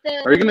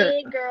 Are you gonna-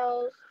 big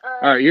girls.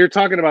 All right, you're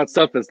talking about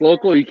stuff that's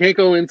local. You can't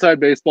go inside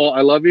baseball.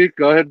 I love you.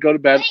 Go ahead, go to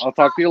bed. I'll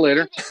talk to you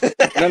later.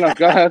 No,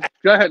 go ahead.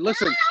 Go ahead.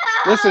 Listen.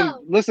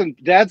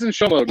 Dad's in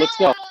show mode. Let's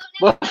go.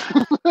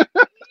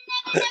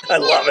 I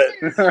love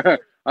it.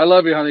 I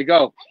love you, honey.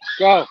 Go.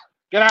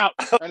 Get out.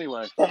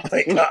 Anyway. Oh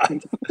my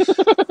God.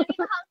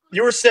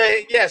 You were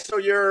saying, so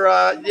you're,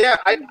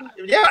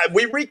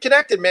 we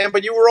reconnected, man,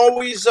 but you were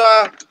always,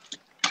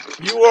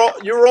 you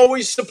were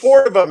always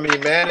supportive of me,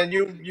 man. And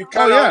you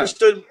kind of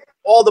understood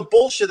all the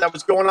bullshit that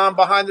was going on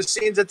behind the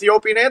scenes at the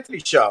Opie and Anthony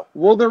show.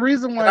 Well, the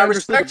reason why I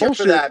respect you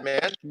for that,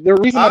 man. The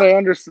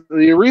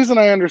reason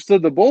I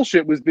understood the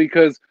bullshit was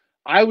because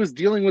I was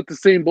dealing with the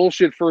same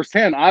bullshit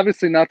firsthand.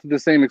 Obviously, not to the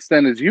same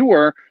extent as you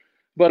were,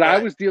 but I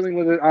was dealing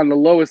with it on the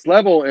lowest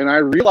level, and I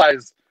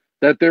realized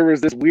that there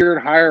was this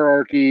weird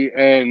hierarchy.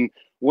 And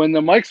when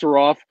the mics were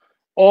off,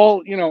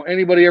 all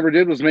anybody ever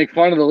did was make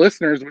fun of the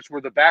listeners, which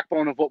were the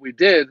backbone of what we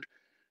did.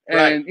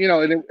 And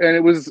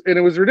it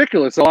was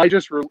ridiculous. So I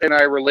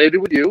I related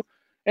with you,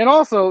 and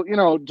also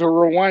to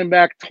rewind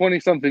back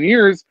 20-something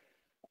years,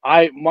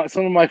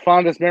 some of my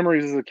fondest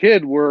memories as a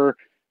kid were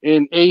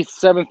in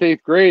 7th,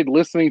 8th grade,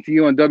 listening to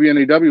you on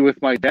WNAW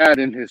with my dad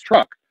in his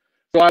truck.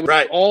 So I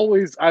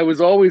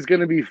was always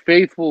going to be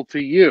faithful to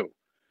you.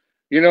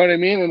 You know what I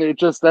mean? And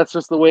that's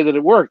just the way that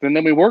it worked. And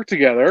then we worked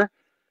together,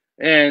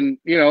 and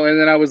and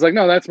then I was like,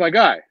 no, that's my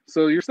guy.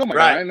 So you're still my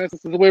guy, and that's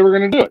the way we're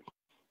going to do it.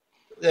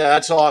 Yeah,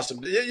 that's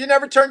awesome. You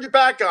never turned your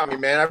back on me,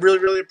 man. I really,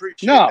 really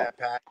appreciate that,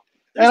 Pat.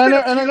 And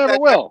I never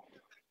will.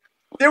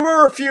 There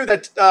were a few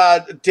that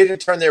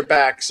didn't turn their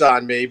backs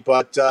on me,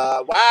 but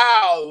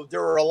wow,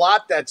 there were a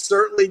lot that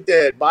certainly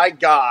did. My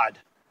God.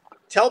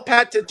 Tell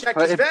Pat to check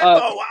his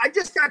Venmo. I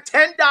just got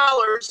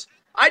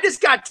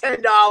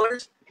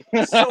 $10.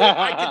 So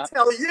I can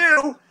tell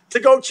you to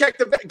go check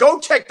the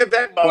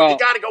Venmo. Well, you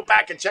got to go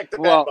back and check the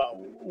Venmo.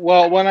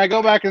 Well, when I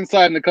go back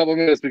inside in a couple of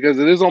minutes, because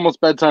it is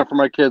almost bedtime for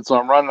my kids, so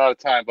I'm running out of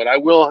time. But I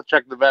will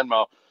check the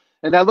Venmo,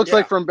 and that looks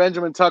like from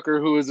Benjamin Tucker,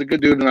 who is a good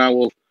dude, and I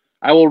will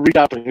reach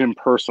out to him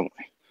personally.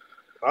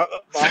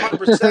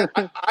 100%.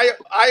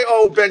 I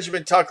owe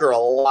Benjamin Tucker a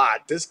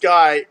lot. This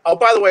guy. Oh,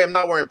 by the way, I'm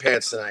not wearing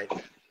pants tonight.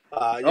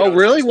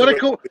 Really?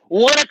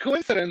 What a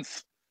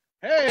coincidence!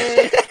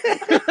 Hey,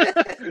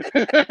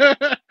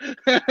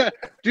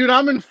 dude,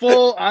 I'm in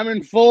full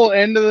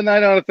end of the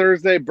night on a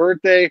Thursday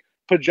birthday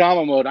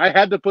pajama mode. I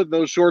had to put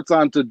those shorts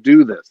on to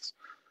do this.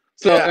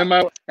 So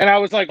and I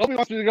was like, Opie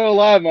wants me to go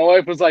live. My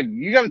wife was like,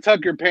 you got to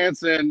tuck your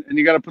pants in and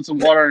you got to put some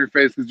water on your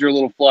face because you're a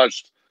little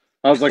flushed.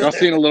 I was like, I'll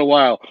see you in a little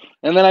while.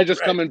 And then I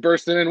just come and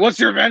bursting in. What's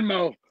your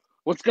Venmo?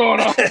 What's going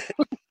on?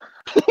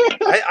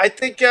 I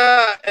think,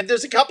 and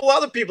there's a couple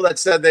other people that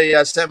said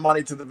they sent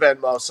money to the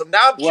Venmo. So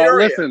now I'm Well,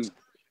 curious. listen,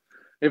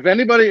 if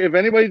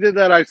anybody did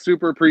that, I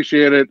super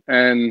appreciate it,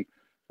 and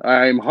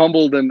I'm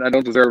humbled, and I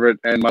don't deserve it,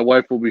 and my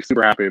wife will be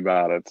super happy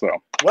about it. So,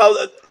 Well,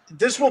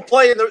 this will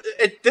play in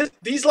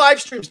these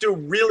live streams do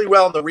really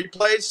well in the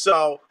replays.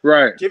 So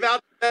right. give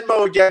out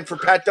Venmo again for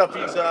Pat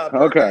Duffy's birthday.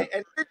 Okay.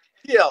 And here's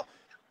the deal,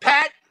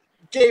 Pat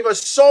gave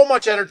us so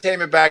much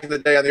entertainment back in the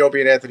day on the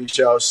Opie and Anthony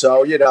show.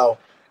 So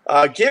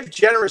give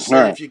generously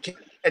if you can,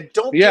 and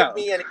don't give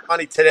me any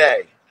money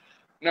today.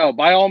 No,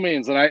 by all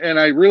means, and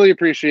I really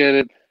appreciate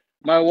it.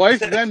 My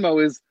wife's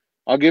Venmo is,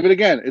 I'll give it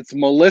again. It's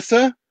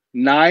Melissa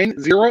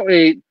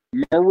 908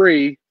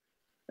 Marie,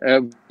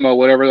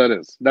 whatever that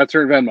is. That's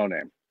her Venmo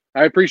name.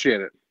 I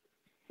appreciate it.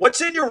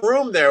 What's in your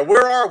room there?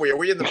 Where are we? Are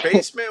we in the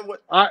basement?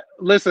 What?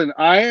 Listen,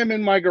 I am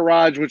in my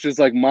garage, which is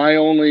like my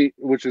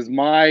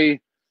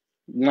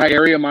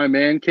area, my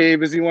man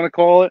cave, as you want to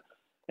call it.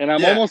 And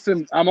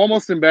I'm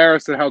almost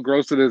embarrassed at how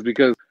gross it is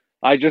because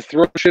I just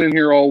throw shit in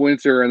here all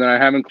winter and then I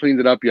haven't cleaned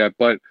it up yet.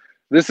 But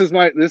this is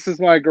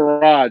my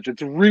garage.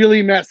 It's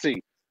really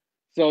messy.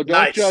 So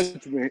don't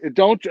judge me.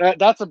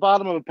 That's the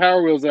bottom of the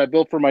Power Wheels that I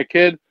built for my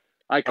kid.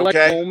 I collect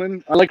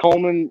Coleman. I like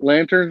Coleman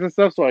lanterns and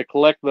stuff, so I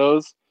collect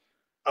those.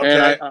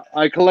 Okay. And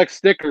I collect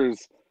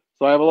stickers.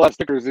 So I have a lot of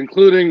stickers,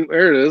 including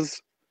there it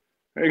is.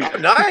 Oh,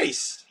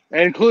 nice.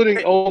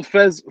 Including old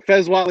Fez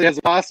Watley has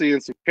a posse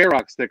and some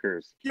K-Rock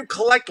stickers. You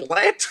collect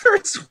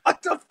lanterns?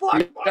 What the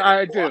fuck?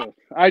 Yeah,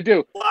 I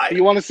do. Why?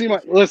 You want to see my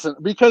listen?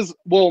 Because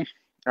all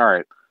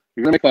right,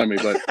 you're gonna make fun of me,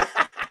 but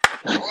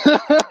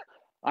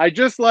I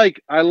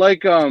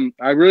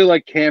really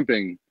like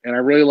camping, and I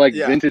really like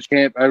vintage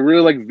camp. I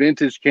really like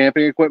vintage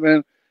camping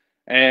equipment,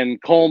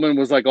 and Coleman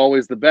was like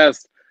always the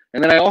best.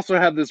 And then I also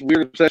have this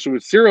weird obsession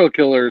with serial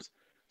killers.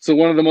 So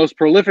one of the most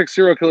prolific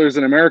serial killers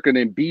in America,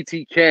 named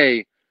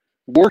BTK,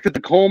 worked at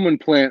the Coleman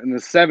plant in the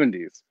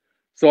 70s.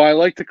 So I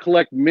like to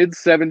collect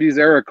mid-70s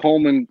era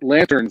Coleman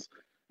lanterns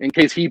in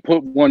case he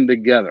put one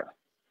together.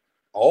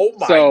 Oh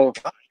my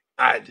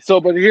God.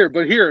 So but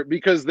here,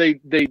 because they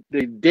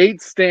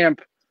date stamp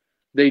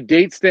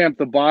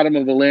the bottom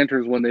of the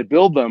lanterns when they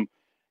build them.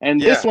 And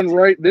this one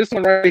right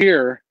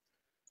here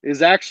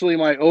is actually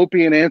my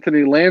Opie and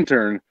Anthony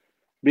lantern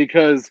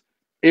because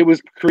it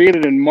was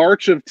created in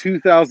March of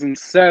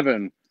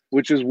 2007,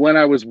 which is when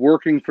I was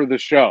working for the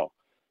show.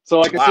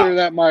 So I consider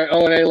that my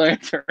O&A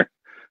lantern.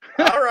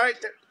 All right.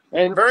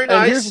 And very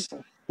nice.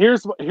 And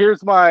this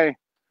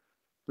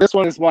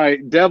one is my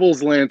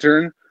Devil's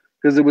Lantern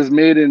because it was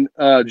made in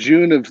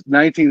June of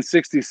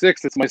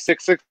 1966. It's my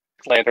 6/6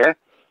 lantern.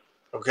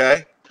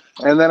 Okay.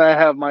 And then I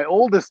have my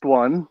oldest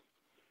one,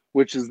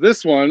 which is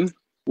this one,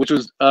 which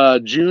was July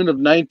of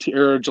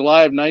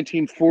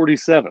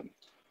 1947.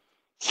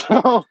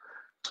 So,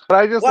 but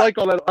I just like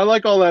all that. I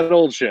like all that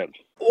old shit.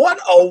 What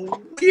a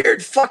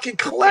weird fucking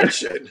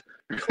collection.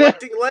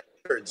 Collecting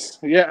lanterns.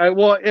 Yeah,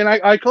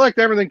 I collect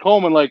everything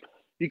Coleman. Like,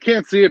 you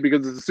can't see it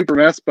because it's a super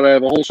mess, but I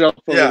have a whole shelf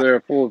over there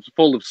full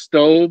of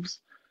stoves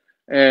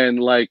and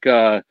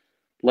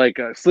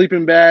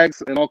sleeping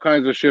bags and all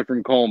kinds of shit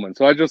from Coleman.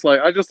 So I just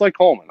like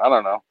Coleman. I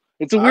don't know.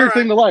 It's a weird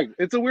thing to like.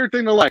 It's a weird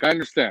thing to like. I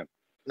understand.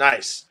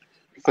 Nice.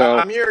 So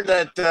I'm hearing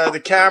that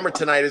the camera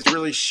tonight is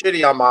really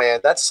shitty on my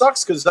end. That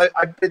sucks because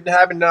I've been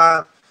having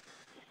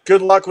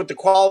good luck with the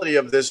quality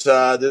of this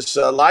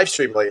live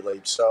stream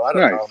lately. So I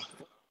don't know.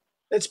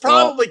 It's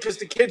probably because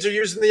the kids are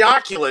using the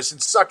Oculus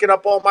and sucking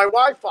up all my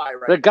Wi-Fi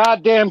right now. The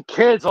goddamn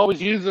kids always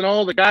using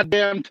all the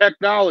goddamn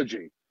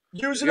technology.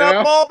 Using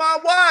up all my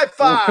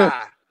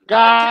Wi-Fi.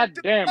 God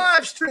damn it.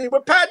 Live stream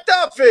with Pat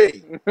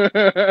Duffy.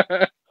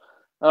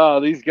 Oh,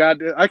 these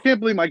goddamn... I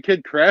can't believe my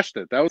kid crashed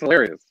it. That was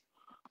hilarious.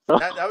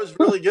 That was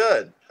really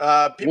good.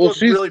 People are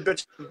really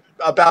bitching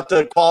about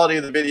the quality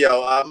of the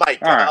video.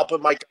 Mike, I'll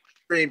put Mike on the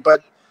screen.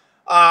 But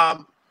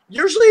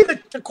usually the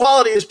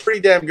quality is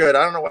pretty damn good.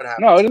 I don't know what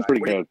happened. No, it is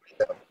pretty good.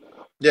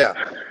 Yeah.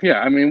 Yeah,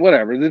 I mean,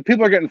 whatever. The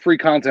people are getting free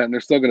content and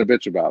they're still going to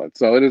bitch about it.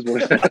 So it is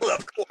what it is.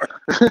 Of course.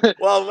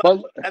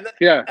 Well, and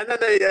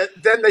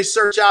then they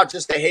search out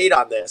just to hate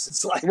on this.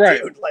 It's like,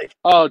 dude, like.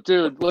 Oh,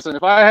 dude, listen,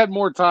 if I had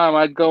more time,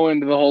 I'd go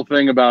into the whole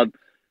thing about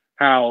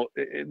how,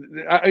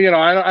 I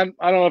don't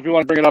know if you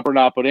want to bring it up or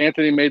not, but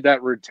Anthony made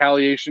that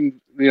retaliation,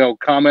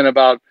 comment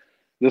about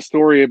the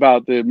story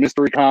about the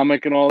mystery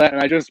comic and all that.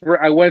 And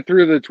I went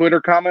through the Twitter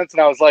comments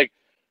and I was like,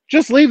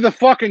 just leave the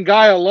fucking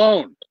guy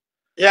alone.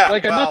 Yeah.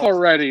 Like, enough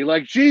already.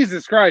 Like,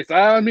 Jesus Christ.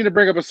 I don't mean to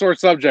bring up a sore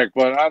subject,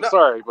 but I'm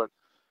sorry. But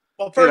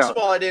well, first of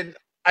all, I didn't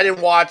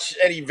watch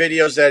any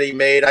videos that he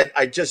made.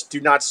 I just do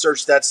not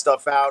search that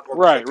stuff out or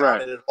click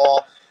on it at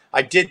all.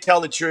 I did tell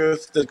the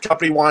truth. The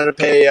company wanted to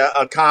pay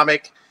a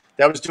comic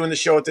that was doing the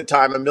show at the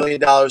time $1 million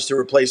to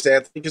replace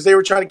Anthony because they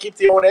were trying to keep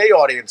the O&A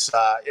audience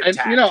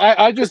intact.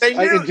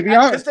 And, to be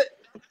honest.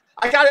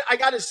 I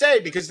got to say,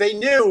 because they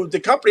knew, the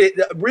company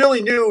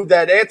really knew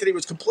that Anthony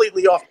was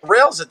completely off the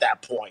rails at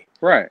that point.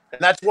 Right. And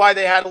that's why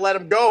they had to let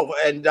him go.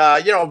 And,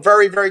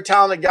 very, very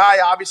talented guy,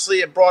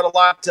 obviously, and brought a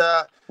lot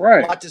to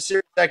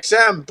Sirius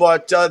XM,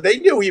 but they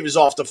knew he was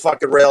off the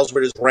fucking rails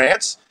with his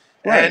rants.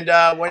 Right.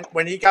 And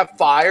when he got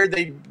fired,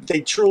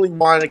 they truly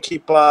wanted to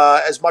keep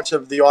as much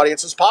of the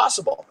audience as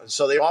possible, and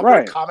so they offered a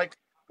Right. comic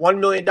 $1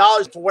 million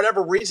for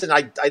whatever reason.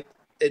 Did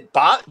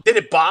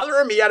it bother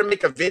him? He had to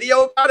make a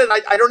video about it.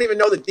 I don't even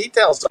know the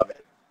details of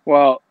it.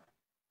 Well,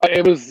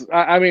 it was.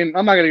 I mean,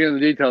 I'm not going to get into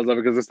the details of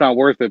it because it's not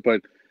worth it.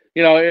 But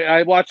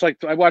I watched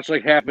like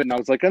half of it, and I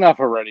was like, enough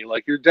already.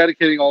 Like, you're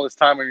dedicating all this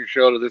time on your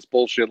show to this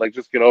bullshit. Like,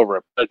 just get over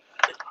it. But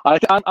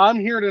I'm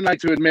here tonight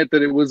to admit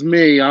that it was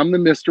me. I'm the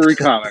mystery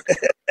comic,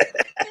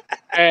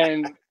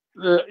 and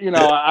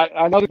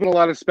I know there's been a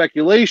lot of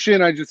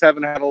speculation. I just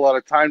haven't had a lot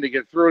of time to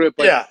get through it.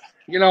 But Yeah.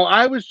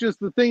 I was just,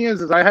 the thing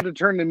is I had to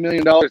turn the $1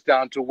 million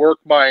down to work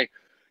my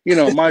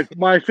my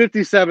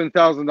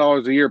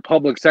 $57,000 a year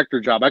public sector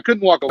job. I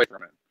couldn't walk away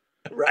from it.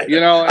 Right.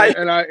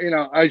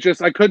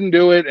 I couldn't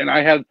do it, and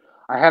I had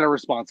a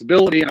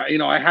responsibility, and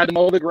I had to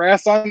mow the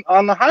grass on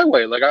the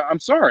highway. Like, I'm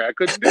sorry, I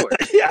couldn't do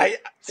it. Yeah.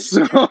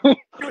 So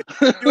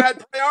You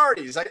had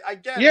priorities. I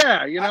get it.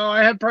 yeah,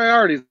 I had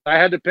priorities. I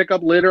had to pick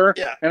up litter,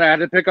 Yeah. and I had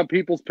to pick up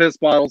people's piss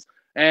bottles,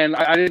 and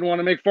I didn't want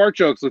to make fart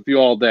jokes with you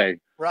all day.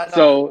 Right.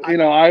 So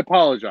I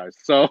apologize.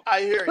 So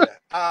I hear you.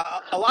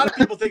 A lot of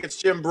people think it's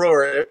Jim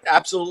Brewer. It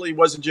absolutely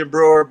wasn't Jim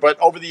Brewer, but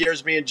over the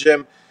years, me and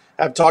Jim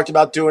have talked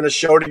about doing a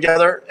show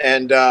together,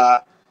 and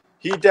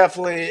we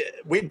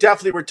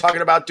definitely were talking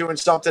about doing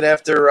something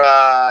after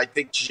I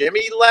think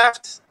Jimmy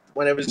left,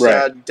 when it was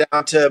Right.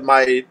 down to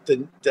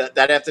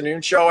that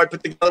afternoon show I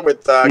put together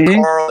with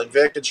Carl and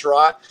Vic and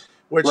Sherrod,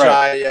 which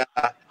Right.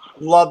 I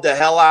loved the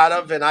hell out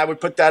of, and I would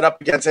put that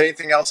up against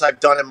anything else I've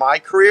done in my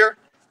career.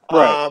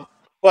 Right.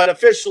 But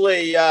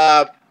officially,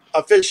 there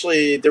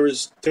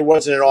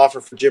wasn't an offer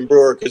for Jim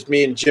Brewer because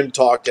me and Jim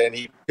talked, and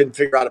he couldn't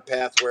figure out a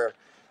path where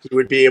he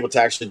would be able to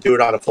actually do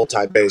it on a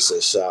full-time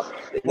basis. So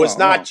it was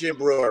not Jim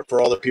Brewer, for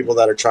all the people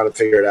that are trying to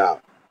figure it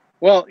out.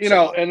 Well, and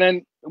all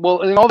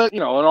that,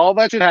 and all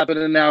that shit happened,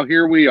 and now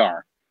here we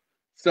are.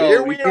 So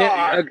Here we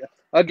are.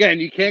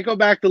 Again, you can't go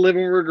back to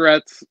living with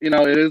regrets. It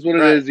is what it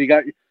Right. is.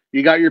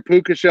 You got your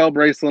puka shell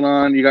bracelet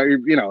on. You got your,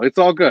 it's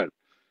all good.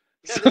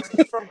 Yeah, this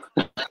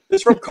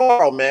is from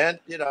Carl, man.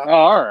 Oh,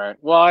 all right.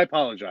 Well, I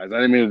apologize. I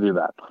didn't mean to do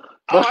that.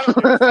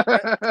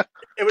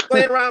 It was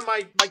laying around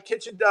my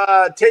kitchen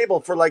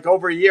table for like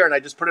over a year, and I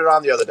just put it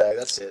on the other day.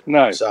 That's it.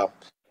 Nice. So,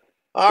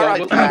 all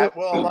right, Pat.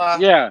 Well,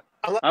 yeah.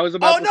 I was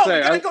about to say.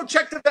 We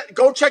gotta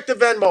go check the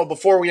Venmo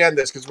before we end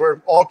this, because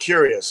we're all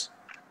curious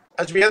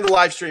as we end the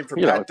live stream for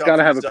Pat. It's got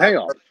to have a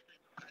payoff.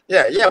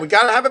 Yeah, we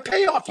gotta have a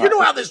payoff. You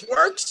know how this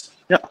works.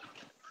 Yeah,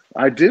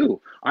 I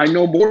do. I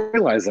know more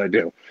realize I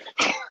do.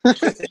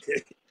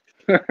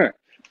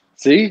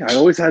 See, I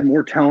always had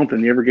more talent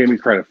than you ever gave me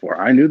credit for.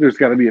 I knew there's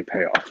got to be a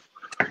payoff.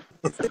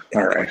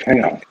 All right,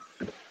 hang on.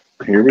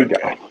 Here we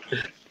go.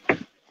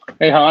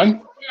 Hey, Han?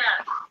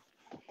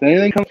 Yeah. Did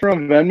anything come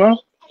from Venmo?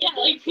 Yeah,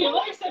 like people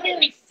are sending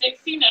like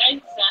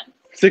 69 cents.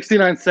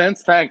 69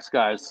 cents? Thanks,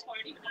 guys.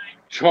 49.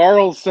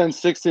 Charles sent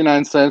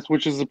 69 cents,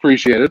 which is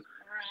appreciated.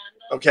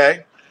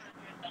 Okay.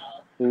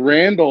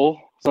 Randall,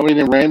 somebody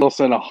named Randall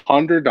sent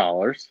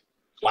 $100.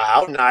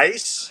 Wow,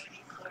 nice.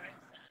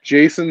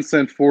 Jason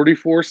sent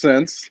 44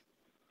 cents.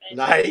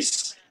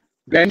 Nice.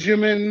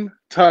 Benjamin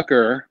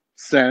Tucker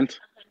sent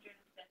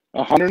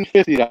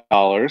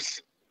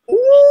 $150.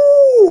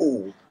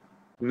 Ooh.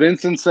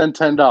 Vincent sent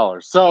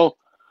 $10. So,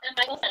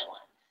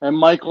 And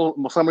Michael sent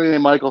one. and somebody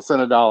named Michael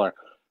sent $1.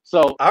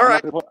 So, all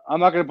right. I'm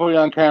not going to put you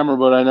on camera,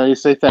 but I know you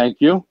say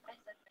thank you.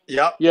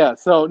 Yep. Yeah.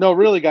 So, no,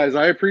 really, guys,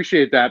 I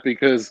appreciate that,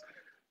 because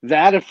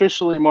that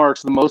officially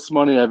marks the most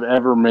money I've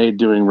ever made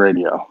doing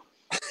radio.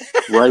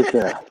 Right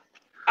there.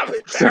 I'm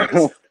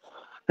embarrassed.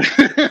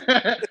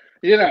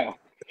 So,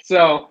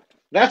 so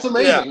that's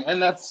amazing,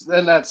 and that's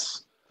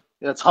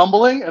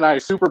humbling, and I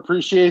super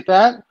appreciate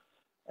that.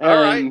 And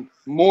all right.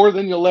 More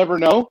than you'll ever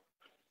know.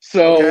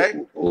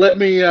 So let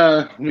me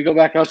go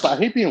back outside. I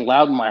hate being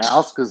loud in my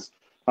house because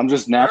I'm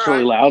just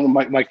naturally loud, and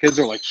my kids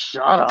are like,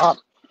 shut up.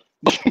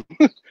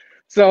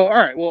 So, all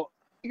right, well,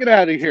 get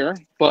out of here.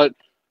 But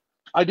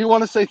I do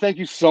want to say thank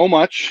you so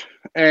much,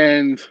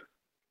 and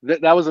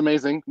that was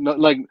amazing. No,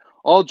 like,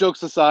 all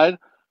jokes aside,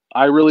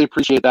 I really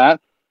appreciate that.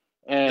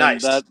 And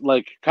nice. That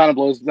like kind of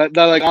blows that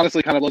like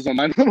honestly kind of blows my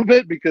mind a little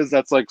bit, because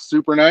that's like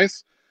super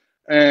nice,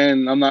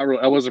 and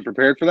I wasn't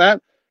prepared for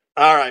that.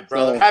 All right,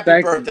 brother. So,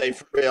 happy birthday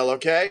for real,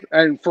 okay?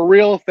 And for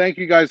real, thank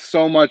you guys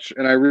so much,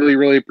 and I really,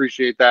 really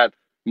appreciate that.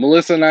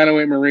 Melissa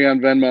 908 Marie on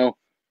Venmo,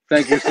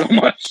 thank you so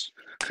much.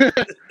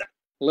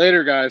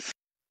 Later, guys.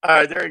 All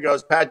right, there he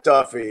goes, Pat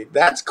Duffy.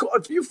 That's cool.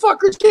 If you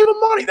fuckers gave him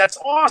money, that's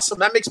awesome.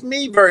 That makes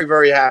me very,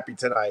 very happy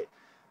tonight.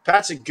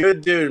 Pat's a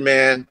good dude,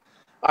 man.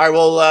 All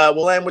right,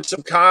 we'll end with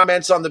some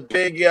comments on the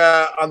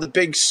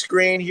big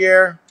screen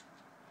here.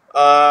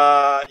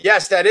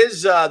 Yes, that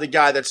is the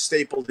guy that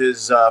stapled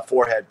his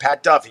forehead.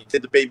 Pat Duffy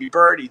did the baby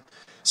bird. He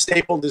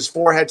stapled his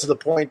forehead to the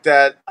point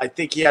that I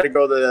think he had to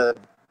go to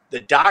the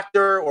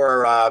doctor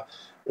or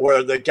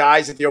the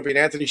guys at the Opie and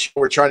Anthony show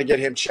were trying to get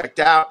him checked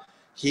out.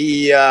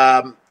 He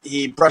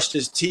brushed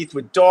his teeth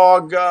with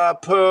dog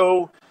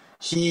poo.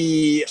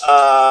 He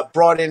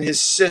brought in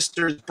his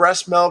sister's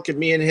breast milk, and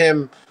me and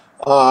him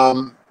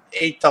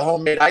Ate the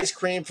homemade ice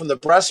cream from the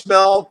breast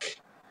milk.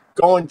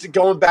 Going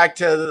back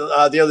to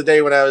the other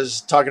day when I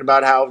was talking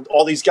about how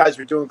all these guys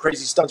were doing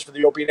crazy stunts for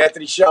the Opie and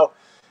Anthony show,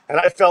 and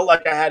I felt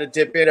like I had to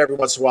dip in every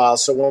once in a while.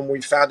 So when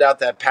we found out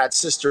that Pat's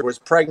sister was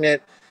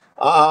pregnant,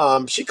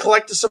 she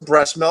collected some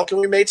breast milk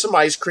and we made some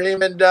ice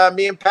cream, and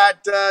me and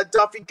Pat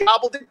Duffy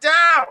gobbled it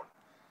down.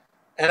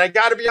 And I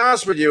got to be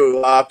honest with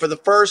you, for the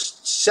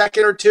first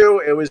second or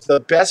two, it was the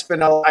best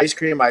vanilla ice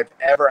cream I've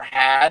ever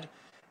had.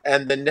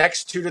 And the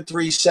next 2 to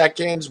 3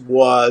 seconds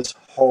was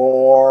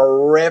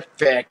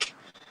horrific.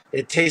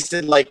 It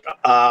tasted like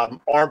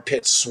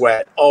armpit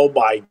sweat. Oh,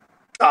 my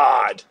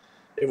God.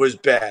 It was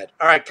bad.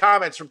 All right,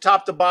 comments from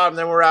top to bottom,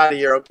 then we're out of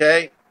here,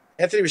 okay?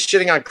 Anthony was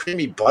shitting on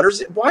creamy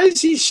butters. Why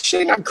is he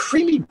shitting on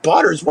creamy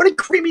butters? What did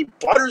creamy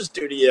butters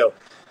do to you?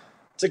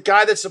 It's a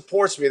guy that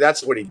supports me.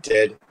 That's what he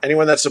did.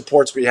 Anyone that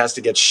supports me has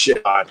to get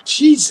shit on.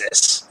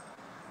 Jesus.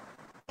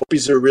 Hope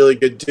he's a really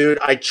good dude.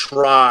 I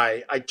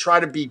try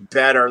to be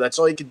better. That's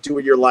all you can do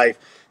in your life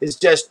is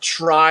just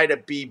try to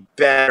be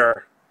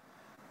better.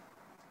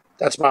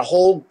 That's my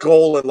whole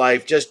goal in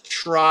life. Just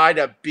try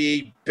to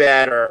be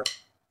better.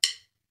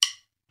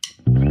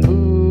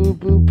 Boo,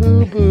 boo,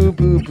 boo, boo,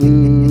 boo,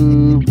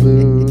 boo,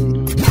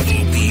 boo.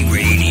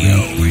 Radio.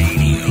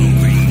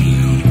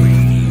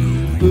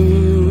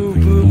 Boo,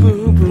 boo,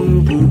 boo,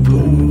 boo, boo, boo,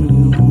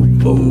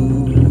 boo.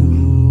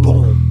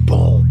 Boom, boom,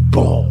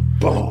 boom,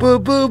 boom. Boo,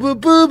 boo, boo,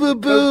 boo, boo,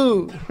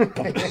 boo.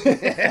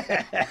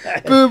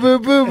 Boo, boo,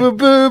 boo, boo,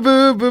 boo,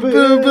 boo, boo,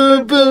 boo,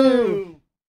 boo, boo.